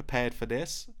 be prepared for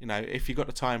this. If you've got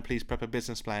the time, please prep a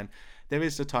business plan. There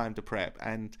is the time to prep,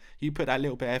 and you put that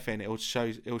little bit of effort in, it'll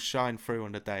shine through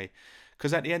on the day.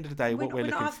 Because at the end of the day, what we're We're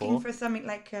not looking asking for, for something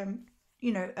like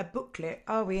a booklet,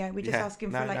 are we? We're just yeah,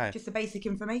 asking for no, like no, just the basic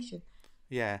information.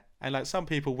 yeah, and like some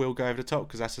people will go over the top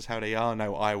because that's just how they are.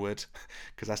 No, I would,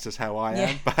 because that's just how I Yeah.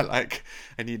 am. But like,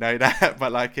 and that,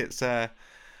 but like it's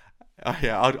oh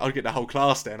yeah, I'll get the whole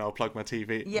class there and I'll plug my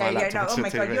TV, Yeah, my yeah, laptop no. Oh into my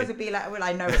the God, yours TV. would be like. Well,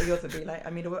 I know what yours would be like. I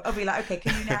mean, I'll be like, okay,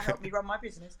 can you now help me run my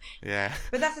business? Yeah,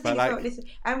 But that's the but thing as well. like, Listen,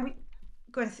 and we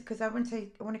go on because I want to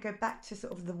go back to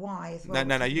sort of the why as no, well,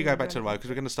 no, which no. is You go really back to the road relevant. because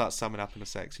we're going to start summing up in a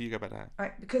sec. So you go back there.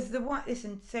 Right, because the why.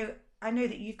 Listen, so I know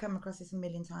that you've come across this a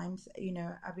million times.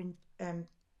 I've been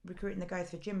recruiting the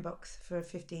guys for Gymbox for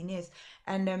 15 years,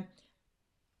 and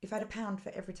if I had a pound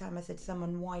for every time I said to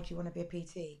someone, "Why do you want to be a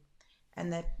PT?"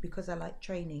 and that because I like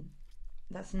training,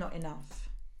 that's not enough.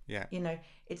 Yeah. You know,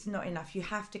 it's not enough. You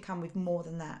have to come with more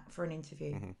than that for an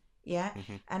interview. Mhm. Yeah.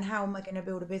 Mhm. And how am I going to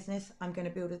build a business? I'm going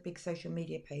to build a big social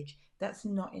media page. That's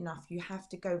not enough. You have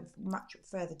to go much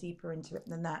further deeper into it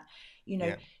than that. You know,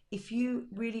 Yeah. if you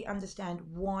really understand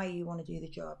why you want to do the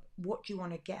job, what do you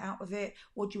want to get out of it?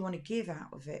 What do you want to give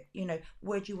out of it?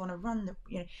 Where do you want to run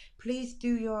please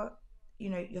do your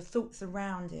thoughts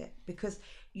around it, because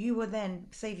you will then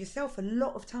save yourself a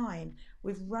lot of time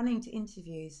with running to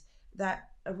interviews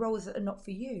that are roles that are not for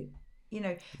you.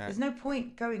 No. There's no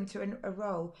point going to a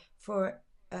role for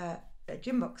a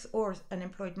gym box or an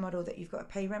employed model that you've got to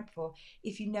pay rent for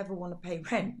if you never want to pay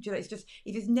rent. It's just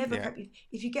if it's never Yeah.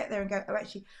 if you get there and go, oh,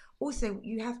 actually, also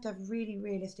you have to have really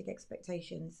realistic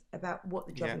expectations about what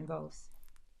the job Yeah. involves.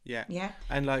 Yeah. Yeah.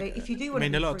 And So like, if you do I want to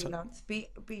mean, a be lot of freelance, be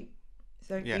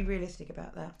so yeah. be realistic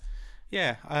about that.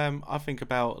 Yeah. I think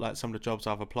about like some of the jobs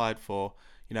I've applied for.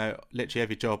 Literally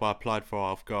every job I applied for,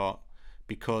 I've got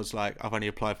because like I've only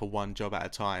applied for one job at a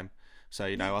time. So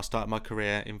Yeah. I started my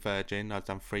career in Virgin. I've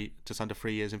done just under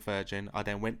 3 years in Virgin. I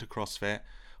then went to CrossFit.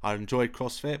 I enjoyed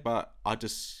CrossFit, but I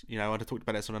just I'd talked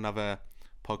about this on another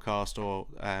podcast or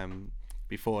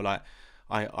before. Like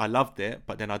I loved it,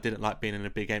 but then I didn't like being in a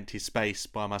big empty space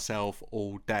by myself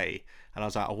all day. And I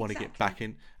was like, I want to get Exactly. back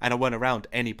in, and I weren't around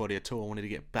anybody at all. I wanted to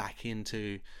get back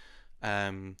into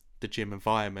the gym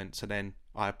environment. So then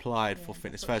I applied Yeah, for that's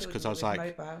Fitness what First kills because I me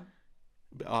was with like,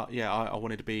 mobile. I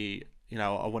wanted to be,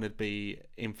 I wanted to be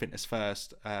in Fitness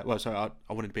First. I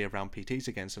wanted to be around PTs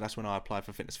again. So that's when I applied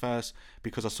for Fitness First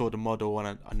because I saw the model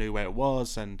and I knew where it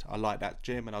was and I liked that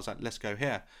gym and I was like, let's go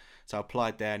here. So I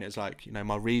applied there and it was like,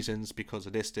 my reasons because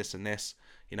of this, and this.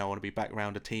 I want to be back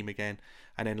around a team again.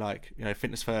 And then like,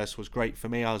 Fitness First was great for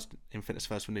me. I was in Fitness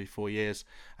First for nearly 4 years.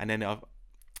 And then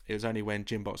it was only when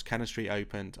Gymbox Cannon Street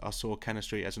opened, I saw Cannon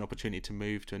Street as an opportunity to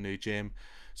move to a new gym,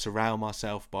 surround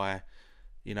myself by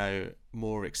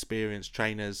more experienced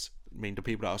trainers. I mean, the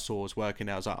people that I saw was working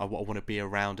there. I was like, I want to be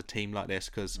around a team like this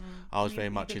because I was very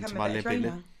You much into become a my better Olympic.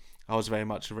 trainer. I was very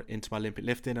much into my Olympic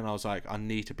lifting, and I was like, I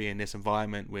need to be in this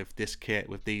environment with this kit,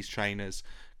 with these trainers,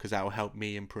 because that will help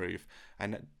me improve.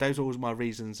 And those are all my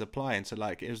reasons applying. So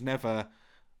like, it was never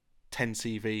 10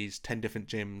 CVs, 10 different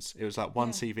gyms. It was like one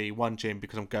Yeah. CV, one gym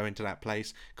because I'm going to that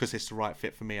place because it's the right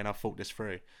fit for me, and I've thought this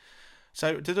through.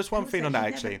 So there's just And one also, thing on if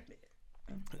that you've never. actually.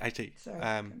 Actually,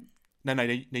 Sorry.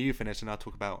 no, you finish and I'll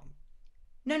talk about.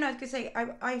 No, I was going to say,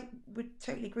 I would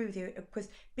totally agree with you because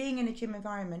being in a gym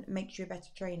environment makes you a better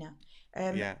trainer.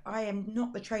 Yeah. I am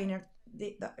not the trainer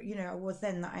that I was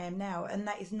then that I am now, and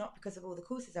that is not because of all the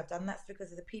courses I've done. That's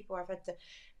because of the people I've had the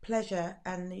pleasure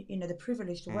and the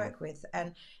privilege to Mm. work with,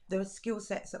 and the skill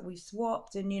sets that we've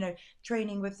swapped, and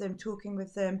training with them, talking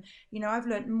with them. I've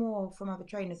learned more from other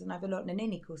trainers than I've learned in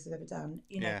any course I've ever done.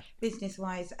 Yeah. Business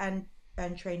wise and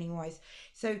training wise.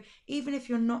 So even if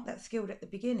you're not that skilled at the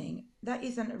beginning, that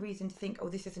isn't a reason to think, oh,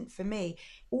 this isn't for me.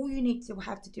 All you need to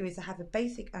have to do is to have a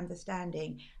basic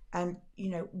understanding and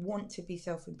want to be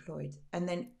self-employed. And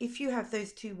then if you have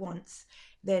those two wants,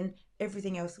 then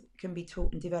everything else can be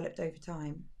taught and developed over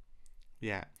time.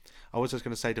 Yeah, I was just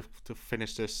going to say to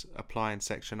finish this applying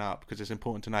section up because it's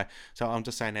important to know. So I'm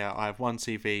just saying now I have one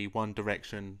CV, one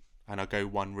direction, and I go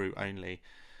one route only.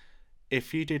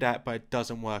 If you do that but it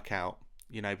doesn't work out,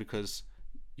 because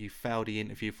you fail the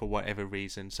interview for whatever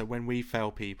reason. So when we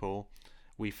fail people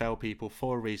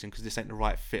for a reason because this ain't the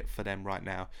right fit for them right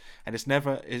now. And it's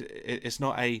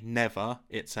not a never,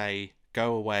 it's a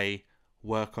go away,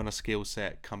 work on a skill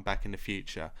set, come back in the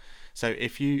future. So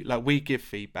if you we give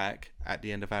feedback at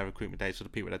the end of our recruitment days for the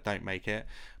people that don't make it,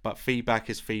 but feedback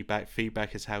is feedback.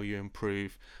 Feedback is how you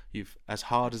improve. As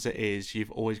hard as it is,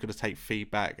 you've always got to take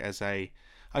feedback as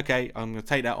okay, I'm going to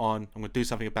take that on, I'm going to do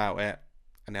something about it,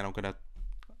 and then I'm going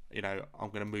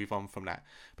to move on from that.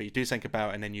 But you do think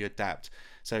about it and then you adapt.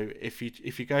 So if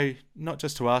you go not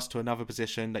just to us, to another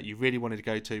position that you really wanted to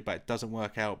go to, but it doesn't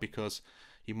work out because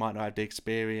you might not have the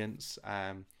experience,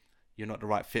 you're not the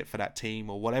right fit for that team,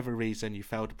 or whatever reason you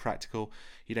failed the practical,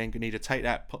 you then need to take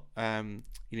that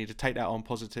on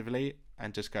positively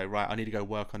and just go, right, I need to go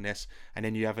work on this. And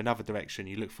then you have another direction,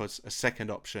 you look for a second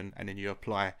option, and then you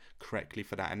apply correctly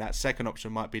for that. And that second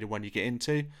option might be the one you get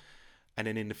into, and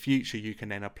then in the future you can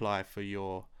then apply for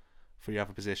your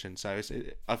other position. So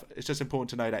it's just important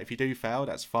to know that if you do fail,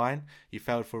 that's fine. You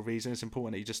failed for a reason. It's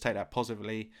important that you just take that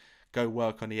positively, go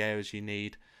work on the areas you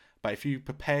need. But if you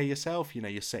prepare yourself,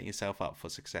 you're setting yourself up for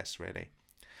success, really.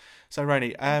 So,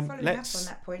 Roni, And following up on let's...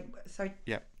 that point,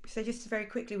 Yeah. so just very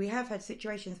quickly, we have had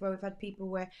situations where we've had people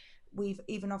where we've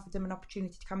even offered them an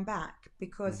opportunity to come back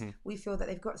because Mm-hmm. we feel that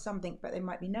they've got something, but they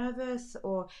might be nervous,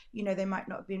 or they might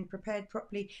not have been prepared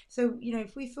properly. So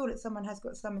if we feel that someone has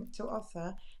got something to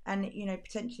offer, and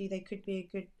potentially they could be a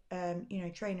good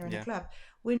trainer in a Yeah. club,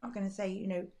 we're not going to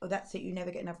say oh, that's it, you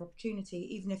never get another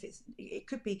opportunity. Even if it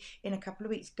could be in a couple of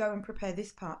weeks, go and prepare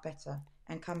this part better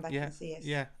and come back Yeah. and see us.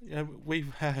 Yeah.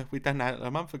 We've done that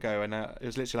a month ago, and it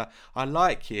was literally like, I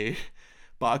like you,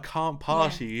 but I can't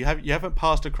pass Yeah. you. You haven't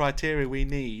passed the criteria we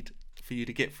need for you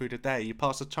to get through the day. You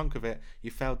passed a chunk of it.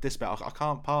 You failed this bit. I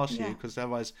can't pass you Yeah. because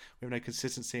otherwise we have no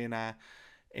consistency in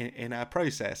our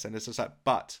process. And it's just like,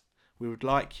 but we would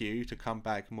like you to come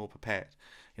back more prepared.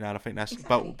 And I think that's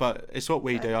Exactly. but it's what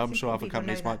we So do. I'm it's sure important other people know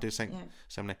companies might that. do something Yeah.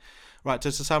 similar. Right,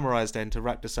 just to summarise then, to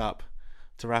wrap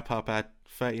up our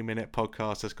 30-minute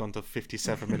podcast has gone to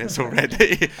 57 minutes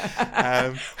already.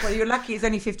 Well, you're lucky it's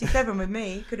only 57 with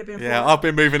me. Could have been 40. Yeah, I've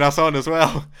been moving us on as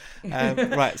well.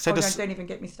 Right, so Hold on, don't even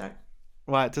get me started.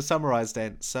 right, to summarise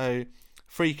then, so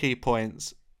 3 key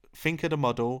points. Think of the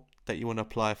model that you want to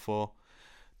apply for,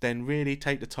 then really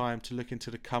take the time to look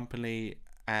into the company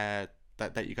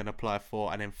that you're going to apply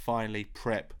for, and then finally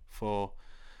prep for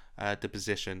the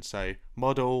position. So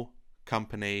model,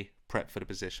 company, prep for the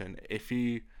position. If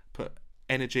you put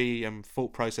energy and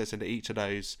thought process into each of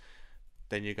those,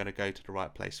 then you're going to go to the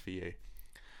right place for you.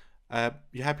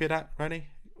 You happy with that, Roni?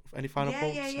 Any final Yeah,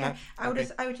 thoughts? yeah. No?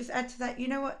 I would just add to that. You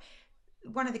know what?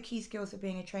 One of the key skills of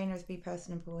being a trainer is be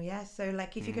personable. Yeah. So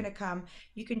like, if you're Mm, going to come,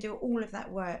 you can do all of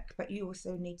that work, but you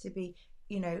also need to be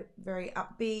very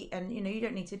upbeat, and you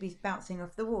don't need to be bouncing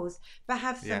off the walls, but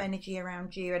have some yeah, energy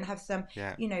around you, and have some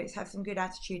yeah. have some good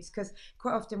attitudes, because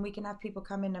quite often we can have people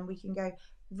come in and we can go,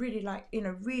 really, like,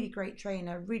 really great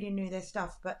trainer, really knew their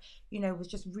stuff, but was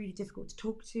just really difficult to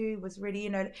talk to, was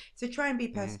really, so try and be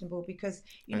Mm, personable, because best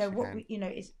you what can. we,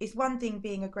 it's one thing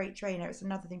being a great trainer, it's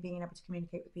another thing being able to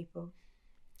communicate with people.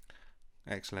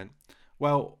 Excellent.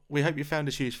 Well, we hope you found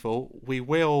this useful. We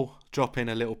will drop in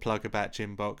a little plug about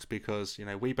Gymbox because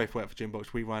we both work for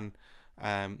Gymbox. We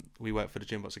work for the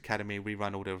Gymbox Academy. We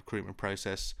run all the recruitment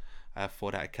process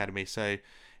for that academy. So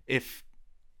if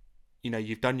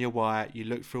you've done your why, you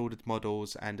look through all the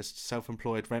models, and a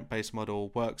self-employed rent-based model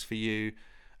works for you,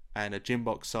 and a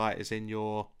Gymbox site is in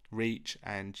your reach,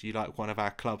 and you like one of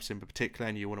our clubs in particular,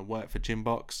 and you want to work for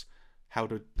Gymbox, how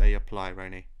do they apply,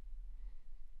 Roni?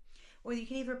 Or you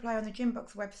can either apply on the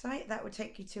Gymbox website. That will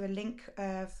take you to a link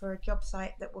for a job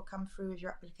site that will come through with your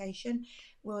application.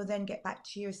 We'll then get back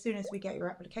to you as soon as we get your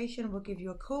application. We'll give you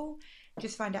a call,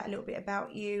 just find out a little bit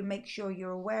about you, make sure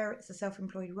you're aware it's a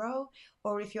self-employed role,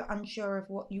 or if you're unsure of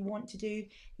what you want to do,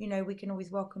 we can always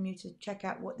welcome you to check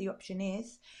out what the option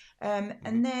is.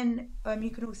 And then you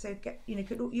can also get,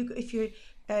 if you're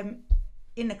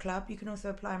in the club, you can also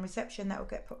apply on reception. That will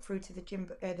get put through to the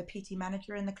PT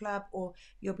manager in the club, or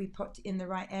you'll be put in the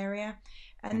right area.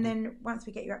 And then once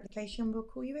we get your application, we'll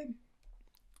call you in.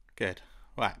 Good.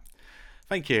 Right.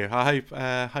 Thank you. I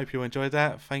hope you enjoyed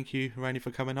that. Thank you, Ronni,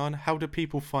 for coming on. How do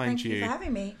people find you? Thank you for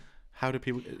having me. How do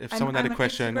people, if someone had a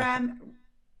question? Instagram,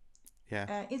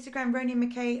 Ronni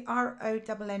McKay,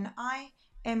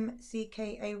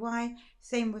 RONNIMCKAY.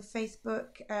 Same with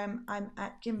Facebook. I'm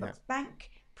at Gymbox Bank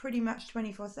pretty much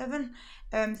 24/7.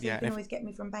 So you can always get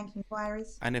me from bank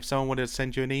inquiries. And if someone wanted to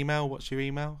send you an email, what's your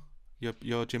email? Your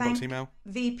Gymbox email?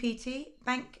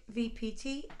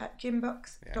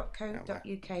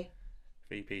 bankvpt@gymbox.co.uk.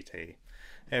 VPT.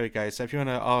 There we go. So if you want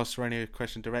to ask Ronni a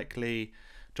question directly,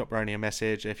 drop Ronni a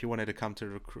message. If you wanted to come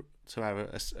to have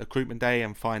a recruitment day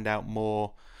and find out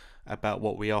more about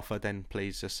what we offer, then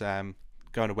please just go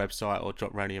on the website or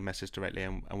drop Ronni a message directly,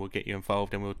 and we'll get you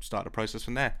involved and we'll start the process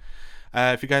from there.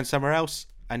 If you're going somewhere else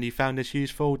and you found this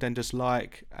useful, then just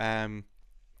like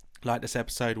this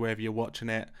episode wherever you're watching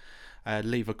it.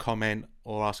 Leave a comment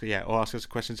or ask us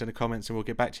questions in the comments, and we'll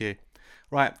get back to you.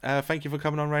 Right, thank you for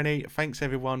coming on, Ronni. Thanks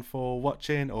everyone for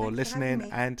watching or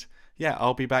listening, and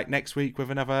I'll be back next week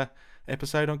with another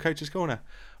episode on Coach's Corner.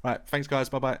 Right, thanks guys,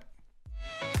 bye bye.